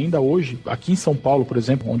Wi-Fi, ainda hoje, aqui em São Paulo, por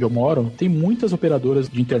exemplo, onde eu moro, tem muitas operadoras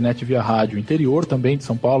de internet via rádio. Interior também de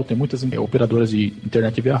São Paulo tem muitas operadoras de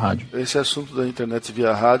internet via rádio. Esse assunto da internet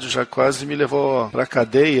via rádio já quase me levou pra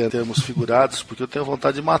cadeia, em termos figurados, porque eu tenho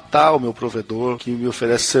vontade de matar o meu provedor que me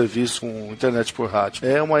oferece serviço com internet por rádio.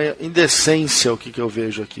 É uma indecência o que eu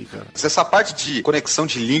vejo aqui, cara. Essa parte de conexão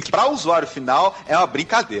de link para o usuário final é uma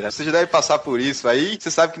brincadeira. Você já deve passar por isso aí. Você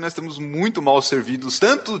sabe que nós estamos muito mal servidos,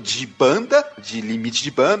 tanto de banda, de limite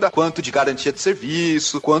de banda, quanto de garantia de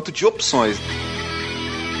serviço, quanto de opções.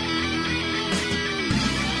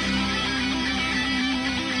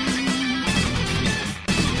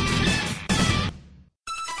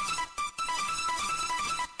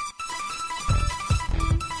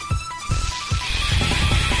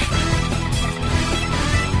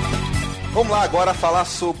 Vamos lá agora falar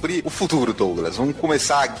sobre o futuro, Douglas. Vamos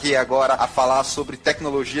começar aqui agora a falar sobre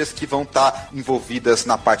tecnologias que vão estar envolvidas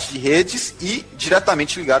na parte de redes e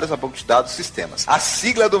diretamente ligadas a banco de dados e sistemas. A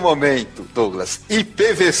sigla do momento, Douglas,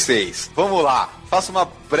 IPv6. Vamos lá. Faça uma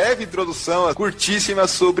breve introdução curtíssima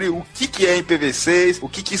sobre o que é IPv6, o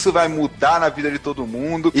que isso vai mudar na vida de todo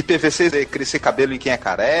mundo. IPv6 vai crescer cabelo em quem é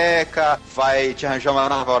careca, vai te arranjar uma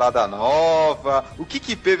namorada nova. O que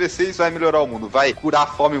IPv6 vai melhorar o mundo? Vai curar a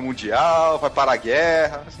fome mundial? Vai parar a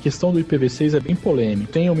guerra? A questão do IPv6 é bem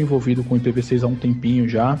polêmica. Tenho me envolvido com o IPv6 há um tempinho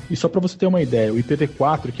já. E só para você ter uma ideia, o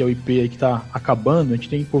IPv4, que é o IP aí que tá acabando, a gente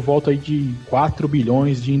tem por volta aí de 4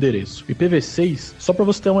 bilhões de endereços. O IPv6, só para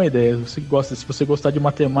você ter uma ideia, se você gostar de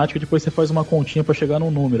matemática, depois você faz uma continha para chegar num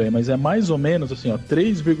número aí, mas é mais ou menos assim, ó,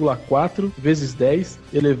 3,4 vezes 10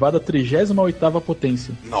 elevado à 38ª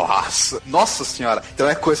potência. Nossa senhora, então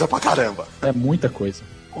é coisa pra caramba. É muita coisa.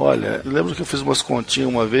 Olha, eu lembro que eu fiz umas continhas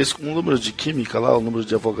uma vez com um número de química lá, o número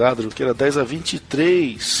de Avogadro, que era 10 a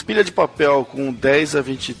 23. Pilha de papel com 10 a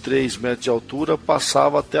 23 metros de altura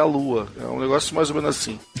passava até a Lua. É um negócio mais ou menos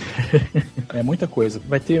assim. É muita coisa.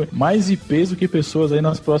 Vai ter mais IPs do que pessoas aí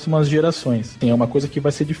nas próximas gerações. É uma coisa que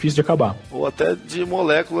vai ser difícil de acabar. Ou até de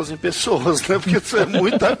moléculas em pessoas, né? Porque isso é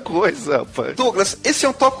muita coisa, rapaz. Douglas, esse é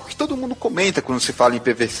um tópico que todo mundo comenta quando se fala em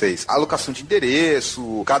IPv6. A alocação de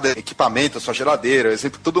endereço, cada equipamento, a sua geladeira,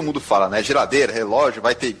 exemplo que todo mundo fala, né? Geladeira, relógio,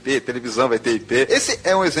 vai ter IP, televisão vai ter IP. Esse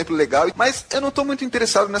é um exemplo legal, mas eu não estou muito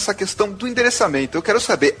interessado nessa questão do endereçamento. Eu quero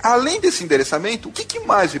saber, além desse endereçamento, o que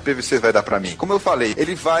mais o IPv6 vai dar para mim? Como eu falei,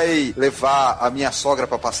 ele vai levar a minha sogra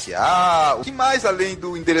para passear? O que mais além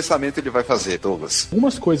do endereçamento ele vai fazer, Douglas?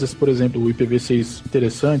 Algumas coisas, por exemplo, o IPv6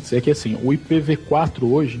 interessantes é que assim, o IPv4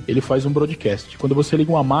 hoje, ele faz um broadcast. Quando você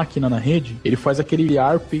liga uma máquina na rede, ele faz aquele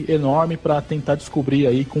ARP enorme para tentar descobrir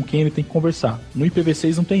aí com quem ele tem que conversar. No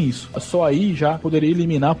IPv6 não tem isso. Só aí já poderia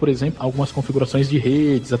eliminar, por exemplo, algumas configurações de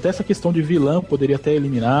redes, até essa questão de VLAN poderia até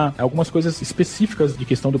eliminar. Algumas coisas específicas de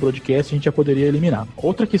questão do broadcast a gente já poderia eliminar.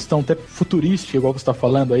 Outra questão até futurística, igual você está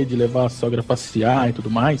falando aí, de levar a sogra a passear e tudo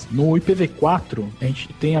mais, no IPv4 a gente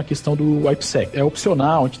tem a questão do IPsec. É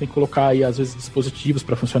opcional, a gente tem que colocar aí às vezes dispositivos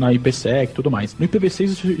para funcionar IPsec e tudo mais. No IPv6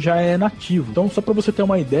 isso já é nativo. Então só para você ter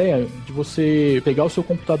uma ideia de você pegar o seu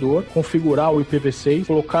computador, configurar o IPv6,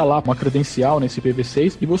 colocar lá uma credencial nesse IPv6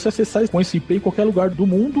 e você acessar com esse IP em qualquer lugar do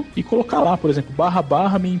mundo e colocar lá, por exemplo,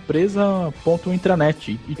 minha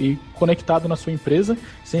empresa.intranet e conectado na sua empresa,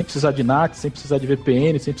 sem precisar de NAT, sem precisar de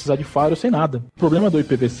VPN, sem precisar de firewall, sem nada. O problema do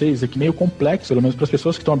IPv6 é que meio complexo, pelo menos para as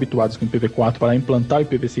pessoas que estão habituadas com o IPv4, para implantar o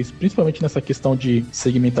IPv6, principalmente nessa questão de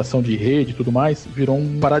segmentação de rede e tudo mais, virou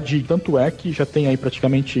um paradigma. Tanto é que já tem aí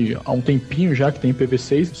praticamente há um tempinho já que tem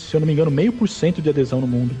IPv6, se eu não me engano, 0,5% de adesão no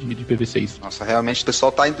mundo de IPv6. Nossa, realmente o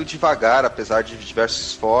pessoal tá indo devagar, apesar de diversos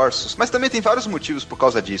esforços, mas também tem vários motivos por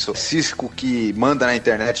causa disso. Cisco que manda na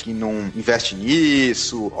internet que não investe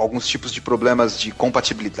nisso, alguns tipos de problemas de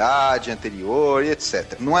compatibilidade anterior e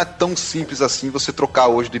etc. Não é tão simples assim você trocar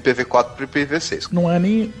hoje do IPv4 para o IPv6. Não é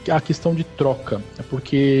nem a questão de troca, é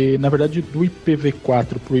porque, na verdade, do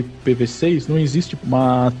IPv4 para o IPv6 não existe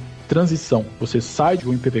uma transição. Você sai de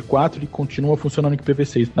um IPv4 e continua funcionando em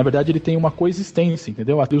IPv6. Na verdade, ele tem uma coexistência,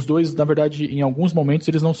 entendeu? Os dois, na verdade, em alguns momentos,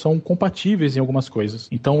 eles não são compatíveis em algumas coisas.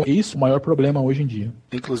 Então, isso é o maior problema hoje em dia.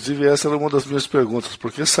 Inclusive, essa era uma das minhas perguntas.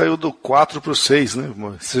 Por que saiu do 4 para o 6, né?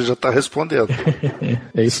 Você já está respondendo.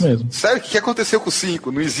 É isso mesmo. Sério? O que aconteceu com o 5?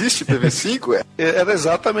 Não existe IPv5? Era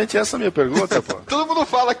exatamente essa a minha pergunta, pô. Todo mundo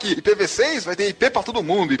fala que IPv6 vai ter IP para todo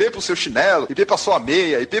mundo, IP para o seu chinelo, IP para sua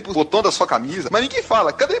meia, IP para o botão da sua camisa, mas ninguém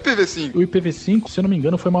fala, cadê IPv5? O IPv5, se eu não me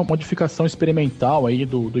engano, foi uma modificação experimental aí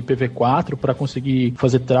do IPv4 para conseguir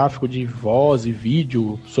fazer tráfego de voz e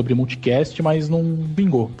vídeo sobre multicast, mas não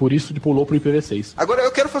vingou. Por isso pulou pro IPv6. Agora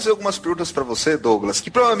eu quero fazer algumas perguntas para você, Douglas,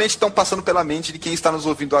 que provavelmente estão passando pela mente de quem está nos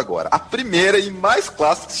ouvindo agora. A primeira e mais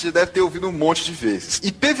clássica que você já deve ter ouvido um monte de vezes.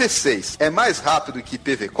 IPv6 é mais rápido que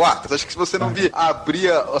IPv4? Acho que se você não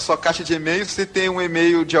abrir a sua caixa de e-mail, você tem um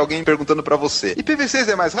e-mail de alguém perguntando para você. IPv6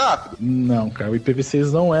 é mais rápido? Não, cara, o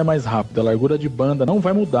IPv6 não é mais rápido. A largura de banda não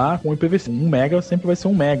vai mudar com o IPv6. 1 mega sempre vai ser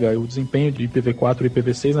 1 mega. O desempenho de IPv4 e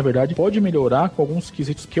IPv6, na verdade, pode melhorar com alguns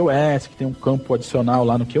quesitos QoS, que tem um campo adicional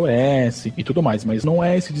lá no QoS e tudo mais, mas não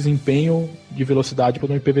é esse desempenho de velocidade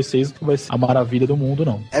para o IPv6 que vai ser a maravilha do mundo,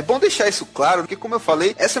 não. É bom deixar isso claro, porque como eu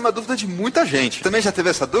falei, essa é uma dúvida de muita gente. Também já teve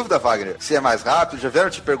essa dúvida, Wagner? Se é mais rápido? Já vieram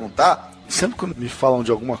te perguntar? Sempre quando me falam de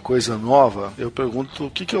alguma coisa nova, eu pergunto o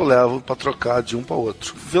que eu levo para trocar de um para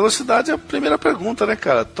outro. Velocidade é a primeira pergunta, né,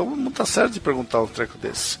 cara? Todo mundo tá certo de perguntar um treco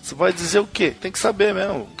desse. Você vai dizer o quê? Tem que saber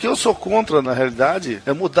mesmo. O que eu sou contra, na realidade,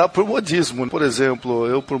 é mudar por modismo. Por exemplo,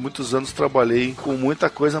 eu por muitos anos trabalhei com muita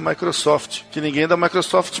coisa Microsoft. Que ninguém da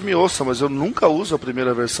Microsoft me ouça, mas eu nunca uso a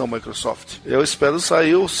primeira versão Microsoft. Eu espero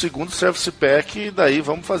sair o segundo Service Pack e daí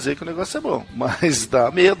vamos fazer que o negócio é bom. Mas dá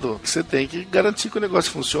medo. Você tem que garantir que o negócio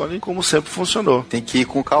funcione como sempre funcionou. Tem que ir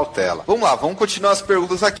com cautela. Vamos lá, vamos continuar as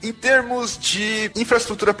perguntas aqui. Em termos de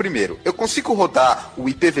infraestrutura primeiro, eu consigo rodar o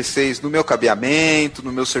IPv6 no meu cabeamento,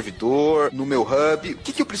 no meu servidor, no meu hub? O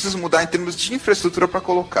que eu preciso mudar em termos de infraestrutura para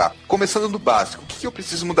colocar? Começando do básico, o que eu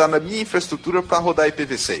preciso mudar na minha infraestrutura para rodar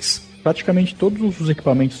IPv6? Praticamente todos os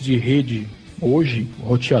equipamentos de rede hoje,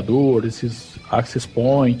 roteador, esses access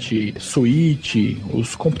point, switch,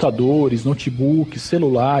 os computadores, notebooks,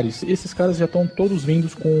 celulares, esses caras já estão todos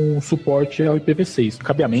vindos com suporte ao IPv6.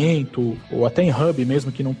 Cabeamento, ou até em hub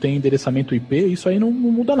mesmo, que não tem endereçamento IP, isso aí não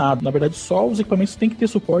muda nada. Na verdade, só os equipamentos têm que ter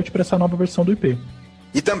suporte para essa nova versão do IP.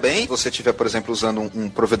 E também, se você estiver, por exemplo, usando um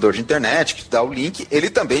provedor de internet que te dá o link, ele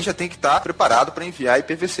também já tem que estar preparado para enviar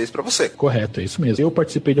IPv6 para você. Correto, é isso mesmo. Eu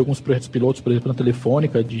participei de alguns projetos pilotos, por exemplo, na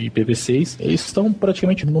Telefônica, de IPv6. Eles estão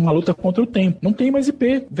praticamente numa luta contra o tempo. Não tem mais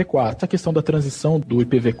IPv4. Essa questão da transição do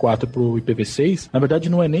IPv4 para o IPv6, na verdade,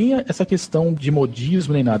 não é nem essa questão de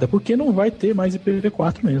modismo nem nada, é porque não vai ter mais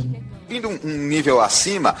IPv4 mesmo. Indo um nível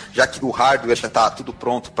acima, já que o hardware já está tudo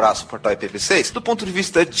pronto para suportar o IPv6, do ponto de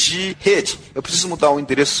vista de rede, eu preciso mudar o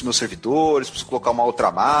endereço dos meus servidores, preciso colocar uma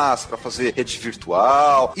outra massa para fazer rede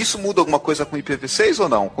virtual. Isso muda alguma coisa com o IPv6 ou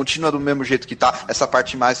não? Continua do mesmo jeito que está essa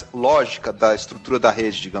parte mais lógica da estrutura da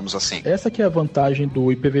rede, digamos assim? Essa que é a vantagem do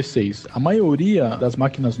IPv6. A maioria das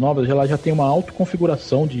máquinas novas ela já tem uma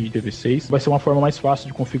autoconfiguração de IPv6. Vai ser uma forma mais fácil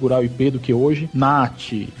de configurar o IP do que hoje.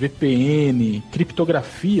 NAT, VPN,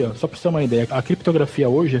 criptografia. Só para você ter uma ideia, a criptografia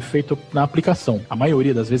hoje é feita na aplicação. A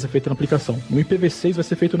maioria das vezes é feita na aplicação. No IPv6 vai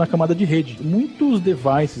ser feito na camada de rede. Muitos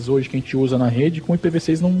devices hoje que a gente usa na rede, com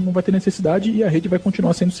IPv6 não vai ter necessidade e a rede vai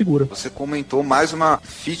continuar sendo segura. Você comentou mais uma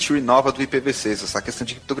feature nova do IPv6, essa questão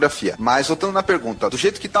de criptografia. Mas voltando na pergunta, do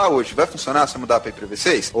jeito que está hoje, vai funcionar se eu mudar para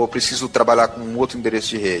IPv6? Ou eu preciso trabalhar com um outro endereço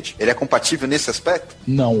de rede? Ele é compatível nesse aspecto?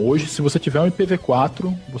 Não, hoje se você tiver um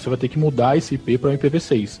IPv4, você vai ter que mudar esse IP para um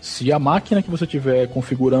IPv6. Se a máquina que você tiver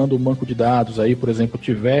configurando um banco de dados aí, por exemplo,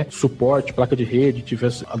 tiver suporte, placa de rede, tiver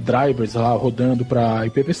drivers lá rodando para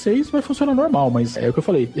IPv6, vai funcionar normal, mas é o que eu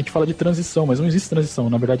falei, a gente fala de transição, mas não existe transição,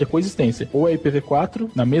 na verdade é coexistência. Ou é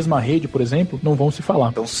IPv4, na mesma rede, por exemplo, não vão se falar.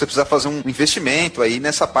 Então se você precisar fazer um investimento aí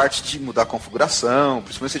nessa parte de mudar a configuração,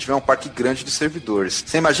 principalmente se tiver um parque grande de servidores.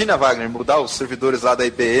 Você imagina, Wagner, mudar os servidores lá da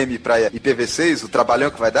IBM para IPv6, o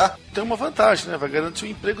trabalhão que vai dar? Tem uma vantagem, né? Vai garantir o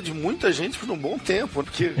emprego de muita gente por um bom tempo,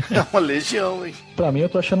 porque é uma legião, hein? Pra mim eu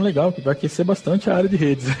tô achando legal, que vai aquecer bastante a área de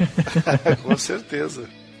redes. Com certeza.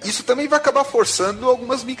 Isso também vai acabar forçando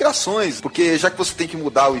algumas migrações, porque já que você tem que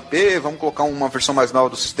mudar o IP, vamos colocar uma versão mais nova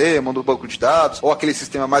do sistema, do banco de dados, ou aquele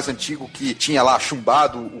sistema mais antigo que tinha lá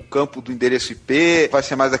chumbado o campo do endereço IP, vai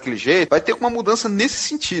ser mais daquele jeito, vai ter uma mudança nesse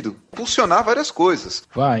sentido, funcionar várias coisas.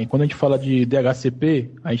 Vai, quando a gente fala de DHCP,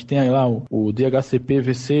 a gente tem aí lá o DHCP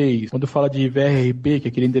V6, quando fala de VRRP, que é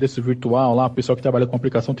aquele endereço virtual lá, o pessoal que trabalha com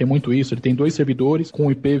aplicação tem muito isso, ele tem 2 servidores com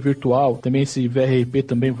IP virtual, também esse VRRP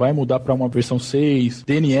também vai mudar para uma versão 6,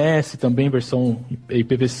 DNS também, versão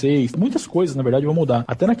IPv6, muitas coisas, na verdade, vão mudar.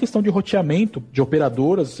 Até na questão de roteamento de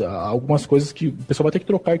operadoras, algumas coisas que o pessoal vai ter que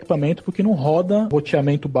trocar equipamento porque não roda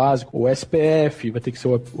roteamento básico. O SPF, vai ter que ser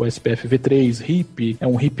o SPF V3, RIP, é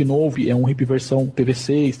um RIP novo, é um RIP versão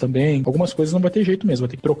IPv6 também. Algumas coisas não vai ter jeito mesmo,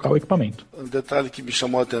 vai ter que trocar o equipamento. Um detalhe que me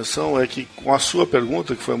chamou a atenção é que, com a sua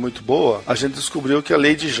pergunta, que foi muito boa, a gente descobriu que a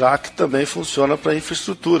lei de Jacques também funciona para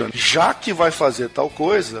infraestrutura. Já que vai fazer tal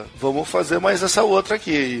coisa, vamos fazer mais essa outra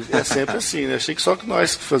aqui. É sempre assim, né? Achei que só que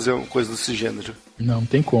nós que fazer uma coisa desse gênero. Não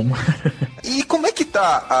tem como. E como é que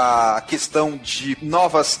tá a questão de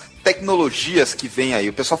novas tecnologias que vem aí?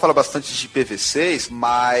 O pessoal fala bastante de IPv6,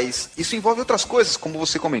 mas isso envolve outras coisas, como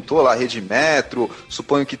você comentou lá, rede metro,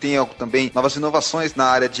 suponho que tenha também novas inovações na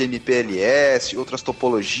área de MPLS, outras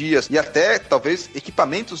topologias e até, talvez,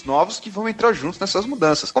 equipamentos novos que vão entrar juntos nessas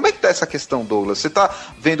mudanças. Como é que tá essa questão, Douglas? Você tá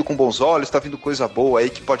vendo com bons olhos, tá vindo coisa boa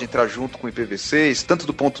aí que pode entrar junto com o IPv6, tanto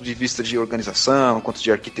do ponto de vista de organização, quanto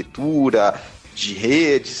de arquitetura, de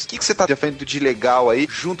redes? O que você tá vendo de legal aí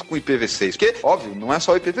junto com o IPv6? Porque, óbvio, não é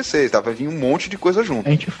só o IPv6, tá? Vai vir um monte de coisa junto.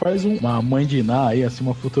 A gente faz uma mãe de Iná aí, assim,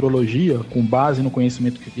 uma futurologia com base no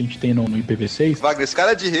conhecimento que a gente tem no IPv6. Wagner, esse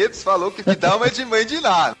cara de redes falou que dá uma de mãe de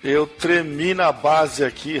Iná. Eu tremi na base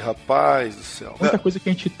aqui, rapaz do céu. Muita coisa que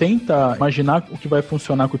a gente tenta imaginar o que vai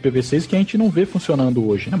funcionar com o IPv6 que a gente não vê funcionando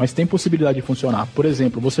hoje, né? Mas tem possibilidade de funcionar. Por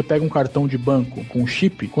exemplo, você pega um cartão de banco com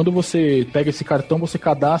chip, quando você pega esse cartão, você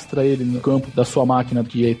cadastra ele no campo da sua máquina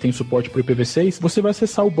que tem suporte para o IPv6, você vai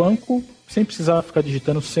acessar o banco sem precisar ficar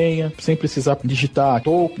digitando senha, sem precisar digitar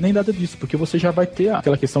token, nem nada disso, porque você já vai ter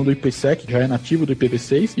aquela questão do IPsec, que já é nativo do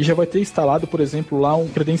IPv6, e já vai ter instalado, por exemplo, lá um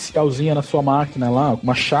credencialzinho na sua máquina, lá,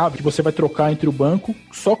 uma chave que você vai trocar entre o banco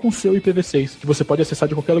só com o seu IPv6, que você pode acessar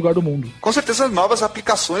de qualquer lugar do mundo. Com certeza novas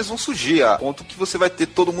aplicações vão surgir, a ponto que você vai ter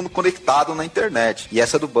todo mundo conectado na internet. E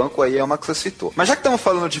essa do banco aí é uma que você citou. Mas já que estamos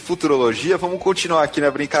falando de futurologia, vamos continuar aqui na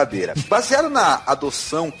brincadeira. Baseado na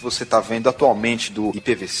adoção que você está vendo atualmente do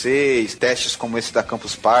IPv6, testes como esse da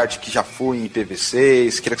Campus Party, que já foi em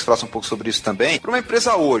IPv6, queria que você falasse um pouco sobre isso também. Para uma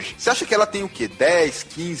empresa hoje, você acha que ela tem o quê? 10,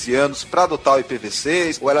 15 anos para adotar o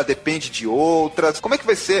IPv6? Ou ela depende de outras? Como é que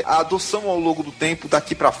vai ser a adoção ao longo do tempo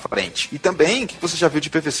daqui para frente? E também, o que você já viu de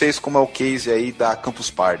IPv6, como é o case aí da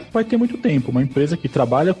Campus Party? Vai ter muito tempo. Uma empresa que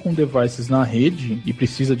trabalha com devices na rede e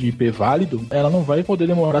precisa de IP válido, ela não vai poder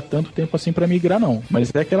demorar tanto tempo assim para migrar, não.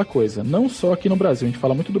 Mas é aquela coisa, não só aqui no Brasil, a gente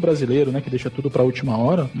fala muito do brasileiro, né, que deixa tudo para a última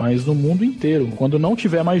hora, mas no mundo inteiro. Quando não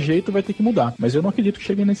tiver mais jeito, vai ter que mudar. Mas eu não acredito que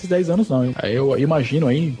chegue nesses 10 anos, não. Eu imagino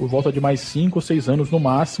aí, por volta de mais 5 ou 6 anos no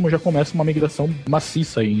máximo, já começa uma migração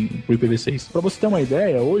maciça aí pro IPv6. Para você ter uma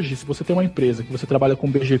ideia, hoje, se você tem uma empresa que você trabalha com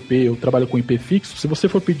BGP ou trabalha com IP fixo, se você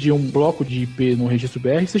for pedir um bloco de IP no registro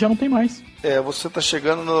BR, você já não tem mais. Você está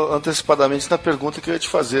chegando antecipadamente na pergunta que eu ia te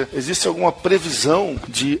fazer. Existe alguma previsão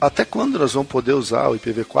de até quando nós vamos poder usar o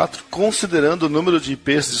IPv4, considerando o número de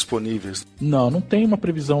IPs disponíveis? Não tem uma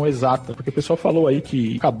previsão exata, porque o pessoal falou aí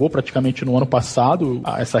que acabou praticamente no ano passado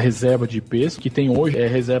essa reserva de IPs, que tem hoje é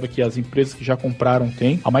reserva que as empresas que já compraram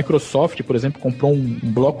têm. A Microsoft, por exemplo, comprou um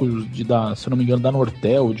bloco se eu não me engano, da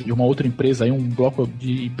Nortel, de uma outra empresa aí, um bloco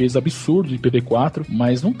de IPs absurdo de IPv4,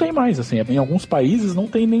 mas não tem mais, assim, em alguns países não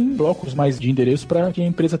tem nem blocos mais de endereço para que a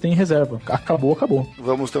empresa tenha em reserva. Acabou.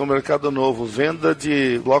 Vamos ter um mercado novo, venda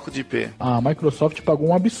de bloco de IP. A Microsoft pagou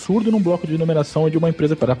um absurdo num bloco de numeração de uma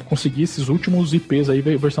empresa para conseguir esses últimos IPs aí,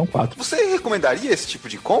 versão 4. Você recomendaria esse tipo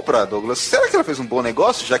de compra, Douglas? Será que ela fez um bom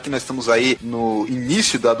negócio, já que nós estamos aí no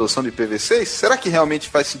início da adoção do IPv6? Será que realmente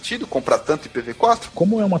faz sentido comprar tanto IPv4?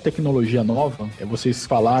 Como é uma tecnologia nova, vocês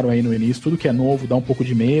falaram aí no início, tudo que é novo dá um pouco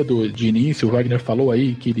de medo de início. O Wagner falou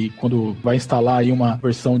aí que ele, quando vai instalar aí uma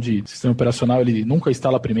versão de sistema operacional, ele nunca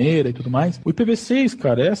instala a primeira e tudo mais. O IPv6,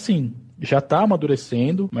 cara, é assim, já está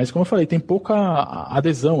amadurecendo, mas como eu falei, tem pouca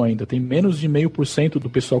adesão ainda, tem menos de 0,5%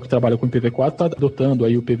 do pessoal que trabalha com IPv4 está adotando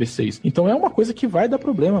aí o IPv6. Então é uma coisa que vai dar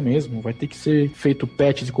problema mesmo, vai ter que ser feito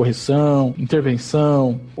patch de correção,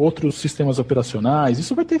 intervenção, outros sistemas operacionais,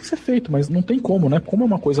 isso vai ter que ser feito, mas não tem como, né? Como é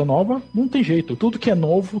uma coisa nova, não tem jeito. Tudo que é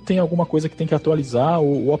novo tem alguma coisa que tem que atualizar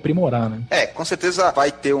ou aprimorar, né? Com certeza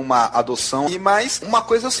vai ter uma adoção, mas uma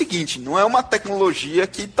coisa é o seguinte, não é uma tecnologia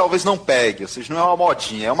que talvez não pegue, ou seja, não é uma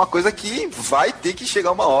modinha, é uma coisa que vai ter que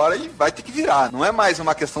chegar uma hora e vai ter que virar. Não é mais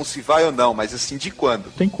uma questão se vai ou não, mas assim, de quando?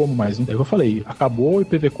 Não tem como mais. É o que eu falei, acabou o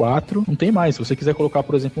IPv4, não tem mais. Se você quiser colocar,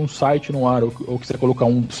 por exemplo, um site no ar ou quiser colocar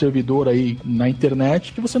um servidor aí na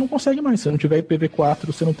internet, que você não consegue mais. Se não tiver IPv4,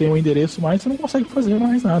 você não tem um endereço mais, você não consegue fazer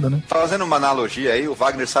mais nada, né? Fazendo uma analogia aí, o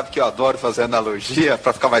Wagner sabe que eu adoro fazer analogia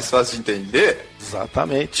para ficar mais fácil de entender.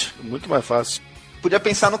 Exatamente, muito mais fácil. Podia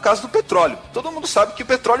pensar no caso do petróleo. Todo mundo sabe que o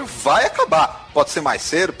petróleo vai acabar. Pode ser mais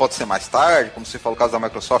cedo, pode ser mais tarde. Como você falou, o caso da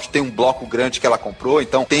Microsoft, tem um bloco grande que ela comprou,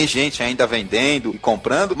 então tem gente ainda vendendo e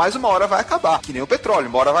comprando, mas uma hora vai acabar. Que nem o petróleo,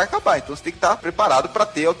 uma hora vai acabar. Então você tem que estar preparado para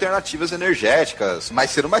ter alternativas energéticas.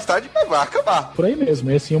 Mais cedo ou mais tarde, mas vai acabar. Por aí mesmo.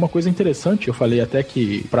 E assim, uma coisa interessante, eu falei até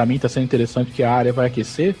que para mim está sendo interessante que a área vai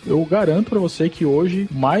aquecer. Eu garanto para você que hoje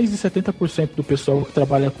mais de 70% do pessoal que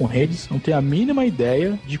trabalha com redes não tem a mínima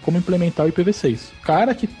ideia de como implementar o IPv6.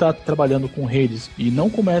 Cara que está trabalhando com redes e não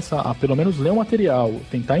começa a pelo menos ler um material,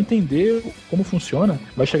 tentar entender como funciona,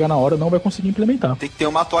 vai chegar na hora, não vai conseguir implementar. Tem que ter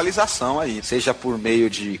uma atualização aí, seja por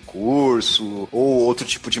meio de curso ou outro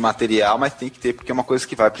tipo de material, mas tem que ter, porque é uma coisa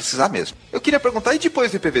que vai precisar mesmo. Eu queria perguntar, e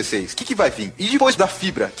depois do IPv6, o que vai vir? E depois da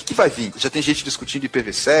fibra, o que vai vir? Já tem gente discutindo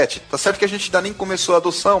IPv7, tá certo que a gente ainda nem começou a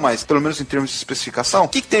adoção, mas pelo menos em termos de especificação, o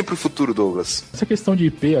que tem pro futuro, Douglas? Essa questão de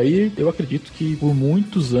IP aí, eu acredito que por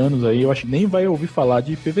muitos anos aí, eu acho que nem vai ouvi falar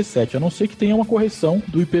de IPv7, a não ser que tenha uma correção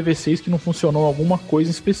do IPv6 que não funcionou alguma coisa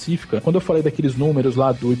específica. Quando eu falei daqueles números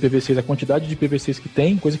lá do IPv6, a quantidade de IPv6 que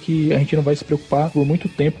tem, coisa que a gente não vai se preocupar por muito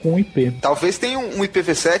tempo com o IP. Talvez tenha um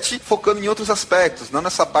IPv7 focando em outros aspectos, não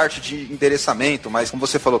nessa parte de endereçamento, mas como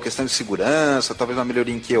você falou, questão de segurança, talvez uma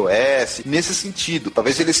melhoria em QoS, nesse sentido.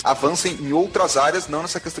 Talvez eles avancem em outras áreas, não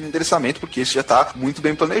nessa questão de endereçamento, porque isso já está muito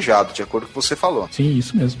bem planejado, de acordo com o que você falou. Sim,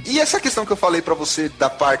 isso mesmo. E essa questão que eu falei para você da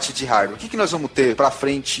parte de hardware, o que nós vamos ter para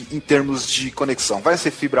frente em termos de conexão? Vai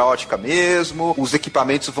ser fibra ótica mesmo? Os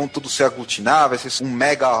equipamentos vão todos se aglutinar? Vai ser um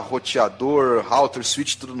mega roteador, router,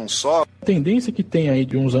 switch, tudo num só? A tendência que tem aí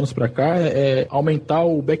de uns anos para cá é aumentar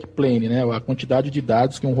o backplane, né? A quantidade de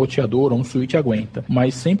dados que um roteador ou um switch aguenta.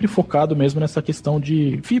 Mas sempre focado mesmo nessa questão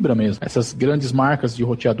de fibra mesmo. Essas grandes marcas de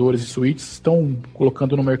roteadores e switches estão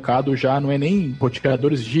colocando no mercado já, não é nem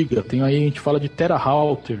roteadores giga. Tem aí, a gente fala de tera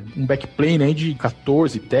router, um backplane aí de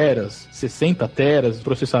 14 teras, 60 teras de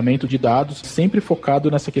processamento de dados, sempre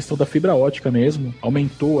focado nessa questão da fibra ótica mesmo.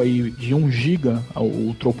 Aumentou aí de 1 giga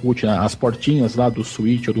o throughput, né? As portinhas lá do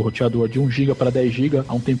switch ou do roteador de 1 giga para 10 giga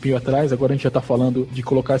há um tempinho atrás. Agora a gente já está falando de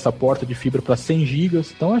colocar essa porta de fibra para 100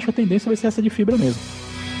 gigas. Então acho que a tendência vai ser essa de fibra mesmo.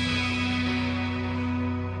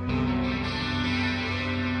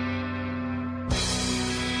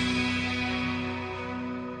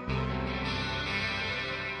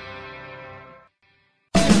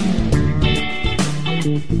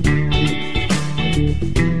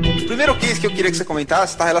 O primeiro case que eu queria que você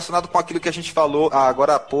comentasse está relacionado com aquilo que a gente falou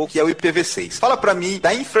agora há pouco, que é o IPv6. Fala pra mim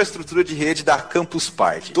da infraestrutura de rede da Campus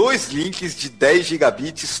Party. 2 links de 10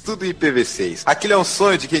 gigabits, tudo em IPv6. Aquilo é um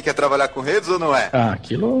sonho de quem quer trabalhar com redes ou não é?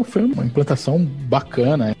 Aquilo foi uma implantação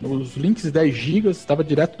bacana. Os links de 10 gigas estava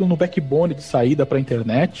direto no backbone de saída para a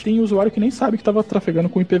internet. Tem usuário que nem sabe que estava trafegando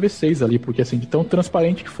com IPv6 ali, porque assim, de tão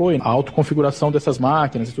transparente que foi a autoconfiguração dessas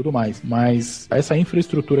máquinas e tudo mais. Mas essa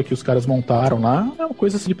infraestrutura que os caras montaram lá é uma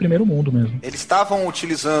coisa assim de primeiro mundo mesmo. Eles estavam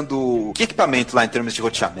utilizando que equipamento lá em termos de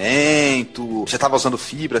roteamento? Já estava usando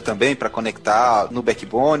fibra também para conectar no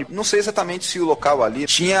backbone? Não sei exatamente se o local ali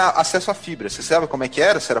tinha acesso à fibra. Você sabe como é que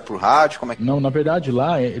era? Se era por rádio? Como é que... Não, na verdade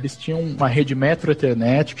lá eles tinham uma rede Metro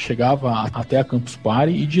Ethernet que chegava até a Campus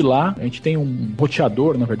Party, e de lá a gente tem um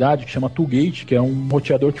roteador, na verdade, que chama Toolgate, que é um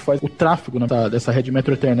roteador que faz o tráfego dessa rede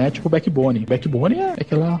Metro Ethernet pro backbone. O backbone é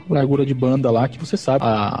aquela largura de banda lá que você sabe,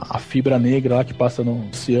 a fibra negra lá que passa no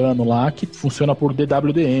oceano lá, que funciona por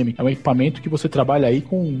DWDM. É um equipamento que você trabalha aí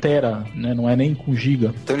com tera, né? Não é nem com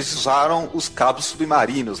giga. Então eles usaram os cabos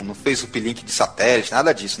submarinos, não fez o uplink de satélite,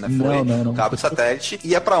 nada disso, né? Foi não. Cabo de satélite.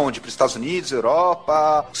 E é pra onde? Para os Estados Unidos,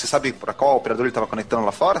 Europa? Você sabe pra qual operador ele estava conectando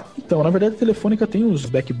lá fora? Então, na verdade, a Telefônica tem os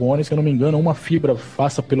backbones, se eu não me engano, uma fibra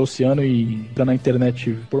passa pelo oceano e entra na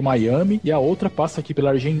internet por Miami, e a outra passa aqui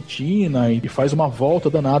pela Argentina e faz uma volta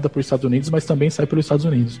danada para os Estados Unidos, mas também sai pelos Estados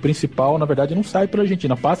Unidos. O principal, na verdade, não sai pela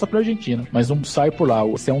Argentina, passa pela Argentina, mas não sai por lá.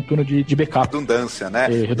 Esse é um túnel de backup. Redundância, né?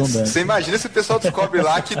 É, redundância. Você imagina se o pessoal descobre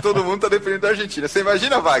lá que todo mundo tá dependendo da Argentina. Você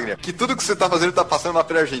imagina, Wagner, que tudo que você tá fazendo tá passando lá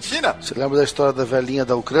pela Argentina? Você lembra da história da velhinha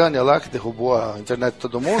da Ucrânia lá, que derrubou a internet de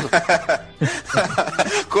todo mundo?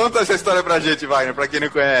 Conta essa história pra gente, Wagner, pra quem não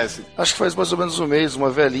conhece. Acho que faz mais ou menos um mês, uma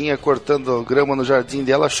velhinha cortando grama no jardim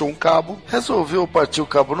dela, achou um cabo, resolveu partir o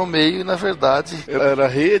cabo no meio e, na verdade, era a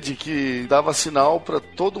rede que dava sinal pra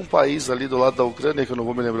todo um país ali do lado da Ucrânia, que eu não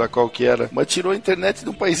vou me lembrar qual que era, mas tirou a internet de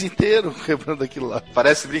um país inteiro quebrando aquilo lá.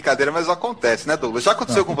 Parece brincadeira, mas acontece, né, Douglas? Já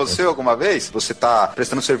aconteceu com você alguma vez? Você tá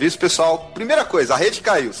prestando serviço, pessoal, primeira coisa, a rede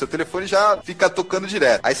caiu, seu telefone já fica tocando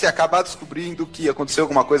direto. Aí você acaba descobrindo que aconteceu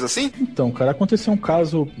alguma coisa assim? Então, cara, aconteceu um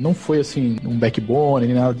caso, não foi assim, um backbone,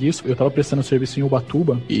 nem nada disso. Eu tava prestando serviço em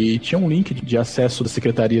Ubatuba e tinha um link de acesso das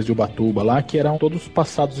secretarias de Ubatuba lá, que eram todos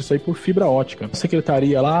passados isso aí por fibra ótica. A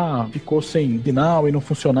secretaria lá ficou sem sinal e não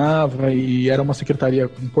funcionava, e era uma secretaria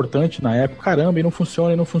importante na época. Caramba, e não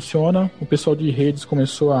funciona. O pessoal de redes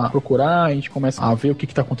começou a procurar, a gente começa a ver o que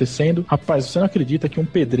tá acontecendo. Rapaz, você não acredita que um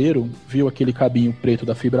pedreiro viu aquele cabinho preto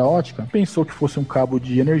da fibra ótica, pensou que fosse um cabo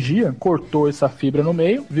de energia, cortou essa fibra no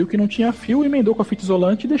meio, viu que não tinha fio, emendou com a fita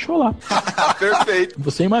isolante e deixou lá. Perfeito.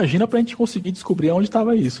 Você imagina pra gente conseguir descobrir onde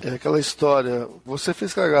estava isso. É aquela história, você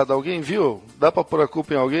fez cagada, alguém viu? Dá pra pôr a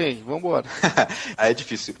culpa em alguém? Vambora. Aí é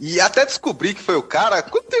difícil. E até descobrir que foi o cara,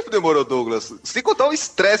 quanto tempo demorou, Douglas? Sem contar o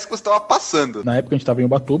estresse que você tava passando. Na época a gente tava em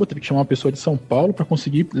Ubatuba, teve que chamar uma pessoa de São Paulo pra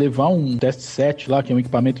conseguir levar um test set lá, que é um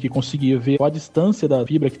equipamento que conseguia ver a distância da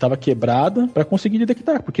fibra que tava quebrada, pra conseguir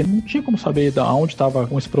detectar, porque não tinha como saber aonde tava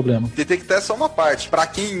com esse problema. Detectar é só uma parte. Pra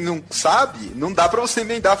quem não sabe, não dá pra você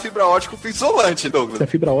emendar a fibra ótica com isolante, Douglas. A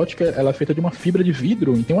fibra ótica, ela é feita de uma fibra de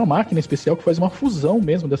vidro, e tem uma máquina especial que faz uma fusão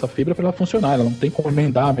mesmo dessa fibra pra ela funcionar. funcionar, ela não tem como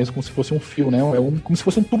emendar mesmo como se fosse um fio, né? Como se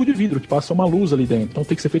fosse um tubo de vidro que passa uma luz ali dentro. Então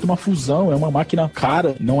tem que ser feita uma fusão, é uma máquina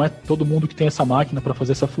cara, não é todo mundo que tem essa máquina para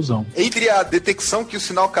fazer essa fusão. Entre a detecção que o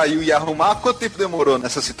sinal caiu e arrumar, quanto tempo demorou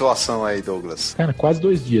nessa situação aí, Douglas? Cara, quase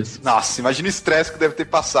 2 dias. Nossa, imagina o estresse que deve ter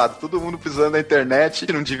passado. Todo mundo precisando da internet,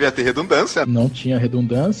 que não devia ter redundância. Não tinha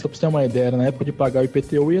redundância. Pra você ter uma ideia, era na época de pagar o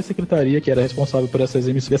IPTU e a secretaria, que era responsável por essas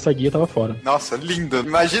emissões, essa guia tava fora. Nossa, lindo.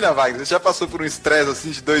 Imagina, Wagner, você já passou por um estresse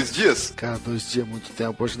assim de 2 dias? Cara, 2 dias é muito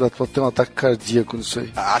tempo. Hoje dá pra ter um ataque cardíaco nisso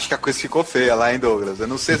aí. Acho que a coisa ficou feia lá, hein, Douglas? Eu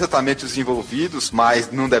não sei exatamente os envolvidos,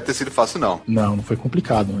 mas não deve ter sido fácil, não. Não foi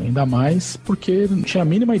complicado. Ainda mais porque não tinha a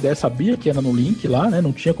mínima ideia. Sabia que era no link lá, né?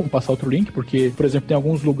 Não tinha como passar outro link, porque, por exemplo, tem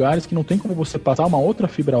alguns lugares que não tem como você passar uma outra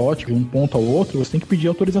fibra ótica de um ponto ao outro. Você tem que pedir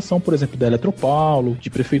autorização, por exemplo, da Eletropaulo, de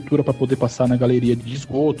prefeitura para poder passar na galeria de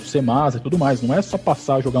esgoto, Semasa e tudo mais. Não é só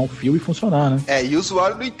passar, jogar um fio e funcionar, né? E o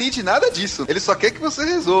usuário não entende nada disso. Ele só quer que você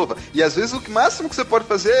resolva. E às vezes o máximo que você pode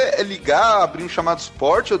fazer é ligar, abrir um chamado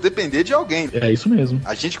suporte ou depender de alguém. É isso mesmo.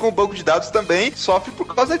 A gente com o banco de dados também sofre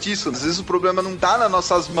por causa disso. Às vezes o problema não tá nas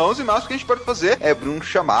nossas mãos e mais o que a gente pode fazer é abrir um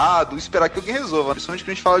chamado, esperar que alguém resolva. Principalmente quando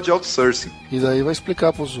a gente fala de outsourcing. E daí vai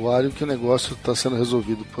explicar pro usuário que o negócio tá sendo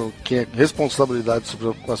resolvido por quem é responsabilidade sobre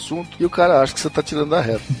o assunto e o cara acha que você tá tirando da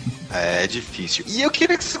reta. É difícil. E eu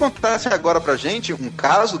queria que você contasse agora pra gente um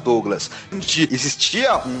caso, Douglas, onde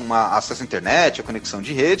existia acesso à internet, a conexão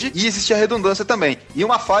de rede, e existia redundância também. E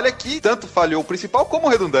uma falha que tanto falhou o principal como o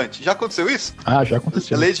redundante. Já aconteceu isso? Já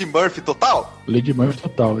aconteceu. Lei de Murphy total? Lei de Murphy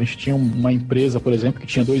total. A gente tinha uma empresa, por exemplo, que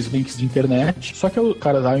tinha 2 links de internet, só que os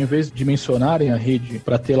caras, ao invés de dimensionarem a rede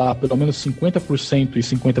para ter lá pelo menos 50% e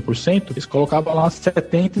 50%, eles colocavam lá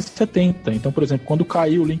 70% e 70%. Então, por exemplo, quando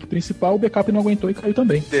caiu o link principal, o backup não aguentou e caiu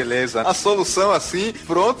também. Beleza. A solução, assim,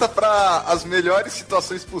 pronta para as melhores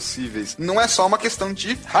situações possíveis. Não é só uma questão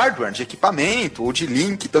de hardware, de equipamento ou de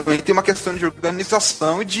link, também tem uma questão de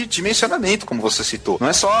organização e de dimensionamento, como você citou. Não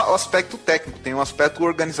é só o aspecto técnico, tem um aspecto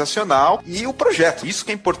organizacional e o projeto. Isso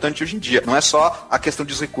que é importante hoje em dia. Não é só a questão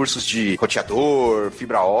dos recursos de roteador,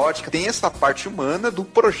 fibra ótica, tem essa parte humana do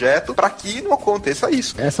projeto para que não aconteça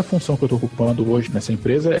isso. Essa função que eu estou ocupando hoje nessa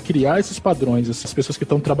empresa é criar esses padrões. Essas pessoas que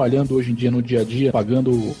estão trabalhando hoje em dia no dia a dia,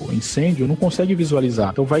 pagando o incêndio, não consegue visualizar.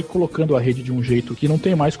 Então vai colocando a rede de um jeito que não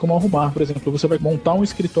tem mais como arrumar. Por exemplo, você vai montar um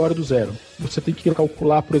escritório do zero. Você tem que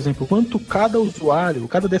calcular, por exemplo, quanto cada usuário,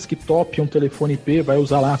 cada desktop, um telefone IP vai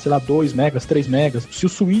usar lá, sei lá, 2 megas, 3 megas. Se o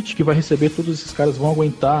switch que vai receber todos esses caras vão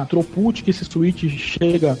aguentar, throughput que esse switch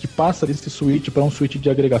chega, que passa desse switch para um switch de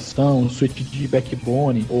agregação, um switch de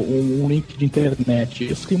backbone, ou um link de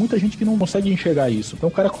internet. Tem muita gente que não consegue enxergar isso. Então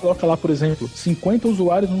o cara coloca lá, por exemplo, 50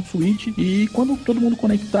 usuários num switch e quando todo mundo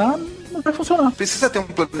conectar, não vai funcionar. Precisa ter um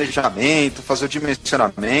planejamento, fazer o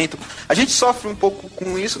dimensionamento. A gente sofre um pouco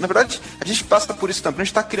com isso. Na verdade, a gente passa por isso também. A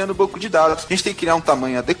gente está criando um banco de dados. A gente tem que criar um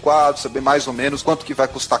tamanho adequado, saber mais ou menos quanto que vai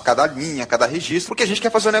custar cada linha, cada registro, porque a gente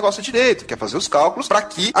quer fazer o negócio direito, quer fazer os cálculos para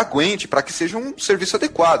que aguente, para que seja um serviço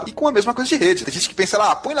adequado. E com a mesma coisa de rede. Tem gente que pensa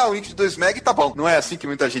lá, põe lá um link de 2 MB e tá bom. Não é assim que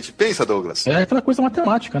muita gente pensa, Douglas? É aquela coisa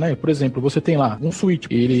matemática, né? Por exemplo, você tem lá um switch,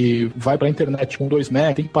 ele vai para a internet com 2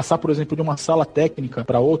 MB, tem que passar, por exemplo, de uma sala técnica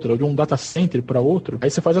para outra, ou de um data center para outro, aí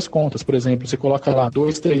você faz as contas. Por exemplo, você coloca lá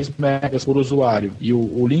 2, 3 megas por usuário e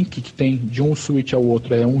o link que tem de um switch ao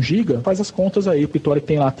outro é 1 giga, faz as contas aí. O escritório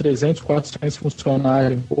tem lá 300, 400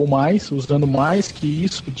 funcionários ou mais, usando mais que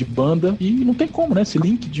isso de banda, e não tem como, né? Esse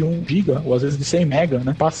link de 1 giga, ou às vezes de 100 mega,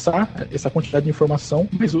 né? Passar essa quantidade de informação,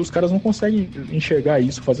 mas os caras não conseguem enxergar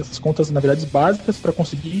isso, fazer essas contas, na verdade, básicas para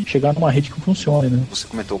conseguir chegar numa rede que funcione, né? Você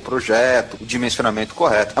comentou o projeto, o dimensionamento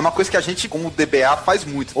correto. É uma coisa que a gente, como DBA, faz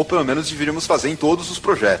muito, ou pelo menos deveríamos fazer em todos os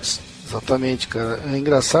projetos. Exatamente, cara. É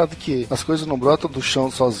engraçado que as coisas não brotam do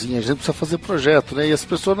chão sozinhas. A gente precisa fazer projeto, né? E as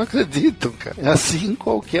pessoas não acreditam, cara. É assim em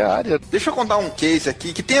qualquer área. Deixa eu contar um case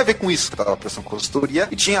aqui que tem a ver com isso. Eu tava prestando consultoria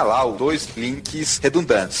e tinha lá os 2 links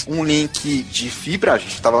redundantes. Um link de fibra, a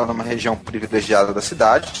gente estava numa região privilegiada da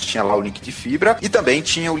cidade, tinha lá o link de fibra e também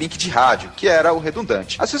tinha o link de rádio, que era o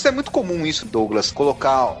redundante. Às vezes é muito comum isso, Douglas,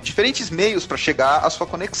 colocar diferentes meios para chegar à sua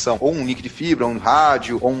conexão. Ou um link de fibra, um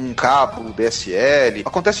rádio, ou um cabo DSL.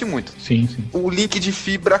 Acontece muito. Sim. O link de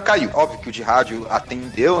fibra caiu. Óbvio que o de rádio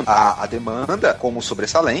atendeu a demanda como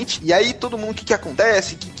sobressalente. E aí todo mundo, o que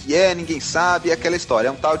acontece? O que é? Ninguém sabe. É aquela história.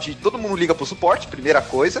 É um tal de todo mundo liga pro suporte, primeira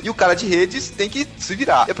coisa. E o cara de redes tem que se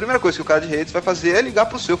virar. E a primeira coisa que o cara de redes vai fazer é ligar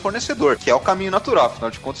pro seu fornecedor, que é o caminho natural. Afinal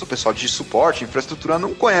de contas, o pessoal de suporte, infraestrutura,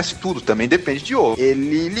 não conhece tudo. Também depende de outro.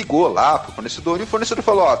 Ele ligou lá pro fornecedor e o fornecedor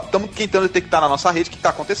falou, ó, estamos tentando detectar na nossa rede o que tá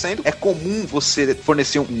acontecendo. É comum você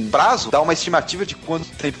fornecer um prazo, dar uma estimativa de quanto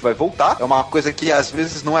tempo vai voltar. É uma coisa que às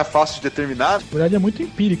vezes não é fácil de determinar. Na verdade é muito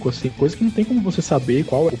empírico, assim, coisa que não tem como você saber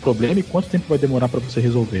qual é o problema e quanto tempo vai demorar pra você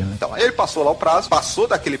resolver, né? Então, ele passou lá o prazo, passou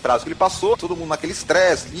daquele prazo que ele passou, todo mundo naquele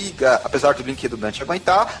estresse, liga, apesar do link redundante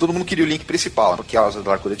aguentar, todo mundo queria o link principal, por causa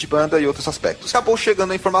da largura de banda e outros aspectos. Acabou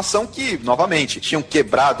chegando a informação que, novamente, tinham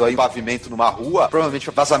quebrado aí o pavimento numa rua, provavelmente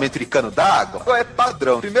vazamento de cano d'água. É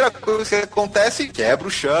padrão. Primeira coisa que acontece, quebra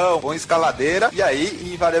o chão, põe escaladeira e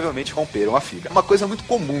aí, invariavelmente, romperam a fibra. Uma coisa muito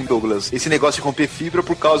comum, Douglas, esse negócio de romper fibra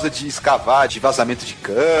por causa de escavar, de vazamento de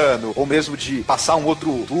cano, ou mesmo de passar um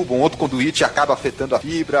outro tubo, um outro conduíte e acaba afetando a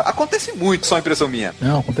fibra. Acontece muito, só impressão minha.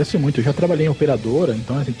 Não, acontece muito. Eu já trabalhei em operadora,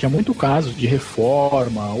 então assim, tinha muito caso de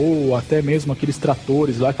reforma, ou até mesmo aqueles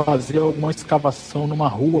tratores lá que faziam alguma escavação numa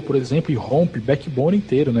rua, por exemplo, e rompe backbone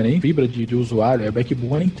inteiro, não é nem fibra de usuário, é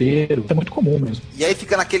backbone inteiro. Isso é muito comum mesmo. E aí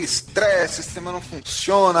fica naquele estresse, o sistema não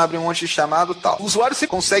funciona, abre um monte de chamado e tal. O usuário você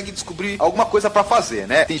consegue descobrir alguma coisa pra fazer,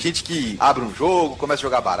 né? Tem gente que abre um jogo, começa a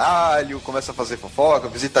jogar baralho, começa a fazer fofoca,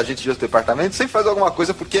 visita gente de outro departamento, sempre faz alguma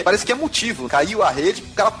coisa porque parece que é motivo. Caiu a rede,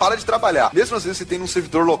 o cara para de trabalhar. Mesmo às vezes você tem num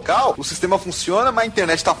servidor local, o sistema funciona, mas a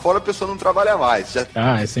internet tá fora, a pessoa não trabalha mais.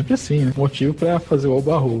 É sempre assim, né? Motivo pra fazer o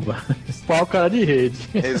oba-oba. Pau cara de rede.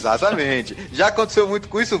 Exatamente. Já aconteceu muito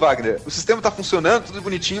com isso, Wagner? O sistema tá funcionando, tudo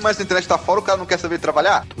bonitinho, mas a internet tá fora, o cara não quer saber de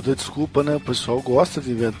trabalhar? Tudo é desculpa, né? O pessoal gosta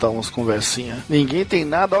de inventar umas conversinhas. Ninguém tem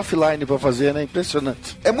nada offline pra fazer, né?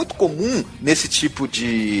 Impressionante. É muito comum, nesse tipo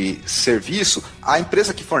de serviço, a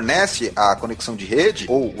empresa que fornece a conexão de rede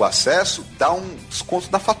ou o acesso dá um desconto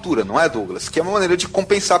na fatura, não é, Douglas? Que é uma maneira de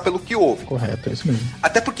compensar pelo que houve. Correto, é isso mesmo.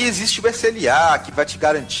 Até porque existe o SLA, que vai te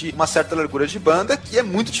garantir uma certa largura de banda, que é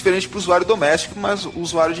muito diferente para o usuário doméstico, mas o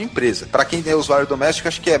usuário de empresa. Para quem é usuário doméstico,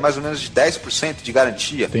 acho que é mais ou menos de 10% de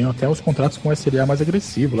garantia. Tem até os contratos com SLA mais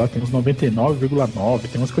agressivo, lá tem uns 99,9,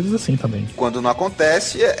 tem umas coisas assim também. Quando não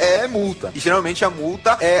acontece, é multa. E geralmente a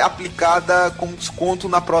multa é aplicada com desconto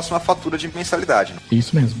na próxima fatura de mensalidade. Né?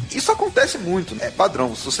 Isso mesmo. Isso acontece muito, né? É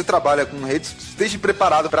padrão. Se você trabalha com redes, esteja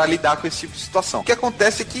preparado para lidar com esse tipo de situação. O que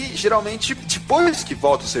acontece é que, geralmente, depois que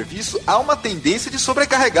volta o serviço, há uma tendência de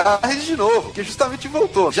sobrecarregar a rede de novo, que justamente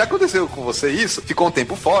voltou. Já aconteceu com você isso? Ficou um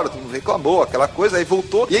tempo fora, todo mundo reclamou, aquela coisa, aí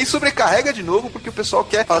voltou, e aí sobrecarrega de novo porque o pessoal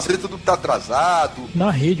quer fazer tudo que tá atrasado.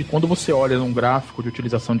 Na rede, quando você olha num gráfico de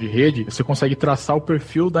utilização de rede, você consegue traçar o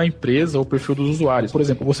perfil da empresa ou o perfil dos usuários. Por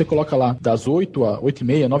exemplo, você coloca lá das 8 a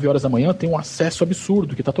 8h30, 9 horas da manhã, tem um acesso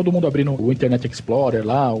absurdo, que tá todo mundo abrindo o Internet Explorer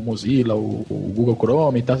lá, o Mozilla, o Google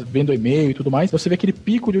Chrome, tá vendo e-mail e tudo mais. Você vê aquele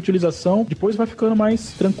pico de utilização, depois vai ficando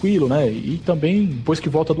mais tranquilo, né? E também, depois que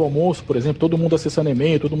volta do almoço, por exemplo, todo mundo acessando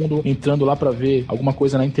e-mail, todo mundo entrando lá para ver alguma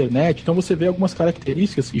coisa na internet. Então você vê algumas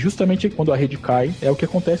características e justamente quando a rede cai, é o que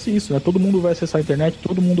acontece isso, né? Todo mundo vai acessar a internet,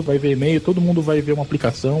 todo mundo vai ver e-mail, todo mundo vai ver uma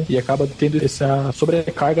aplicação e acaba tendo essa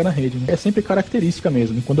sobrecarga na rede, né? É sempre característica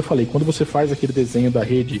mesmo. E quando eu falei, quando você faz aquele desenho da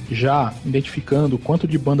rede já identificando quanto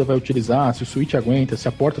de banda vai utilizar, se o switch aguenta, se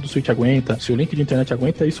a porta do switch aguenta, se o link de internet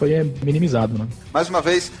aguenta, isso aí é minimizado, né? Mais uma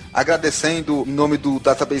vez, agradecendo em nome do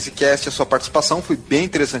Databasecast a sua participação, foi bem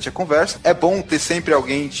interessante a conversa. É bom ter sempre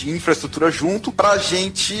alguém de infraestrutura junto pra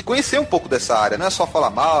gente conhecer um pouco dessa área. Não é só falar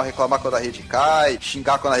mal, reclamar quando a rede cai,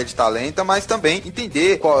 xingar quando a rede tá lenta, mas também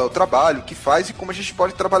entender qual é o trabalho, o que faz e como a gente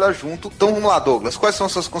pode trabalhar junto. Então vamos lá, Douglas, quais são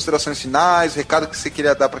as suas considerações finais, o recado que você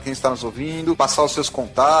queria dar pra quem está nos ouvindo, passar os seus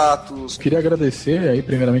contatos? Queria agradecer aí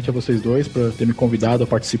primeiramente a vocês dois por ter me convidado a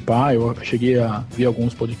participar. Eu cheguei a ver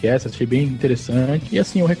alguns podcasts, achei bem interessante. E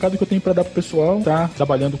assim, o recado que eu tenho para dar pro pessoal, tá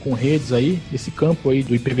trabalhando com redes aí, esse campo aí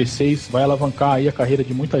do IPv6 vai alavancar aí a carreira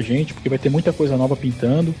de muita gente, porque vai ter muita coisa nova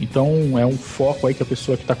pintando. Então é um foco aí que a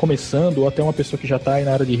pessoa que tá começando, ou até uma pessoa que já tá aí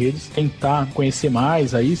na área de redes, tentar conhecer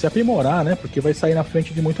mais aí, se aprimorar, né? Porque vai sair na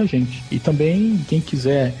frente de muita gente. E também, quem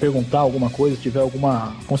quiser perguntar alguma coisa, tiver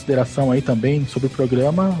alguma consideração aí também sobre o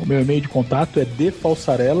programa, o meu e-mail de contato é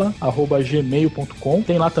dfalsarela@gmail.com.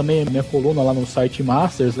 Tem lá também a minha coluna lá no site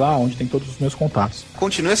Masters, lá onde tem todos os meus contatos.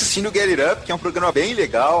 Continue assistindo o Get It Up, que é um programa bem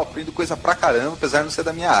legal, aprendo coisa pra caramba, apesar de não ser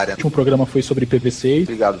da minha área. O último programa foi sobre IPv6.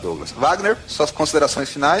 Obrigado, Douglas. Wagner, suas considerações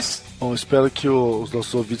finais? Bom, espero que os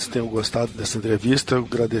nossos ouvintes tenham gostado dessa entrevista. Eu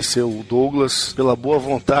agradecer o Douglas pela boa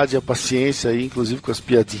vontade e a paciência aí, inclusive com as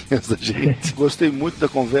piadinhas da gente. Gostei muito da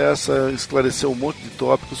conversa, esclareceu um monte de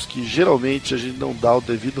tópicos que geralmente a gente não dá o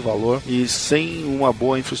devido valor, e sem uma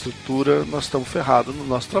boa infraestrutura nós estamos ferrados no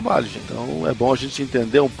nosso trabalho, gente. Então é bom a gente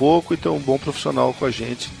entender um pouco e ter um bom profissional com a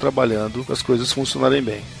gente trabalhando para as coisas funcionarem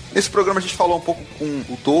bem. Nesse programa a gente falou um pouco com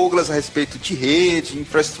o Douglas a respeito de rede,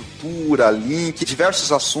 infraestrutura, link,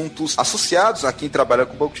 diversos assuntos associados a quem trabalha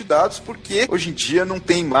com banco de dados, porque hoje em dia não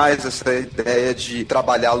tem mais essa ideia de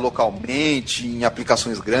trabalhar localmente em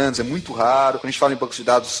aplicações grandes, é muito raro. Quando a gente fala em bancos de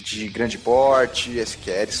dados de grande porte,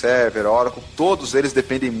 SQL Server, Oracle, todos eles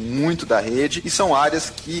dependem muito da rede e são áreas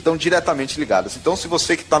que estão diretamente ligadas. Então, se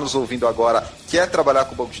você que está nos ouvindo agora quer trabalhar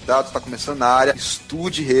com banco de dados, está começando na área,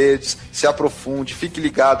 estude redes, se aprofunde, fique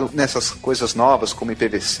ligado nessas coisas novas como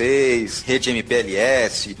IPv6, rede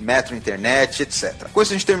MPLS, Metro Internet, etc. Com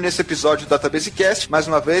isso a gente termina esse episódio do Database Cast. Mais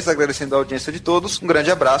uma vez, agradecendo a audiência de todos, um grande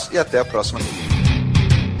abraço e até a próxima.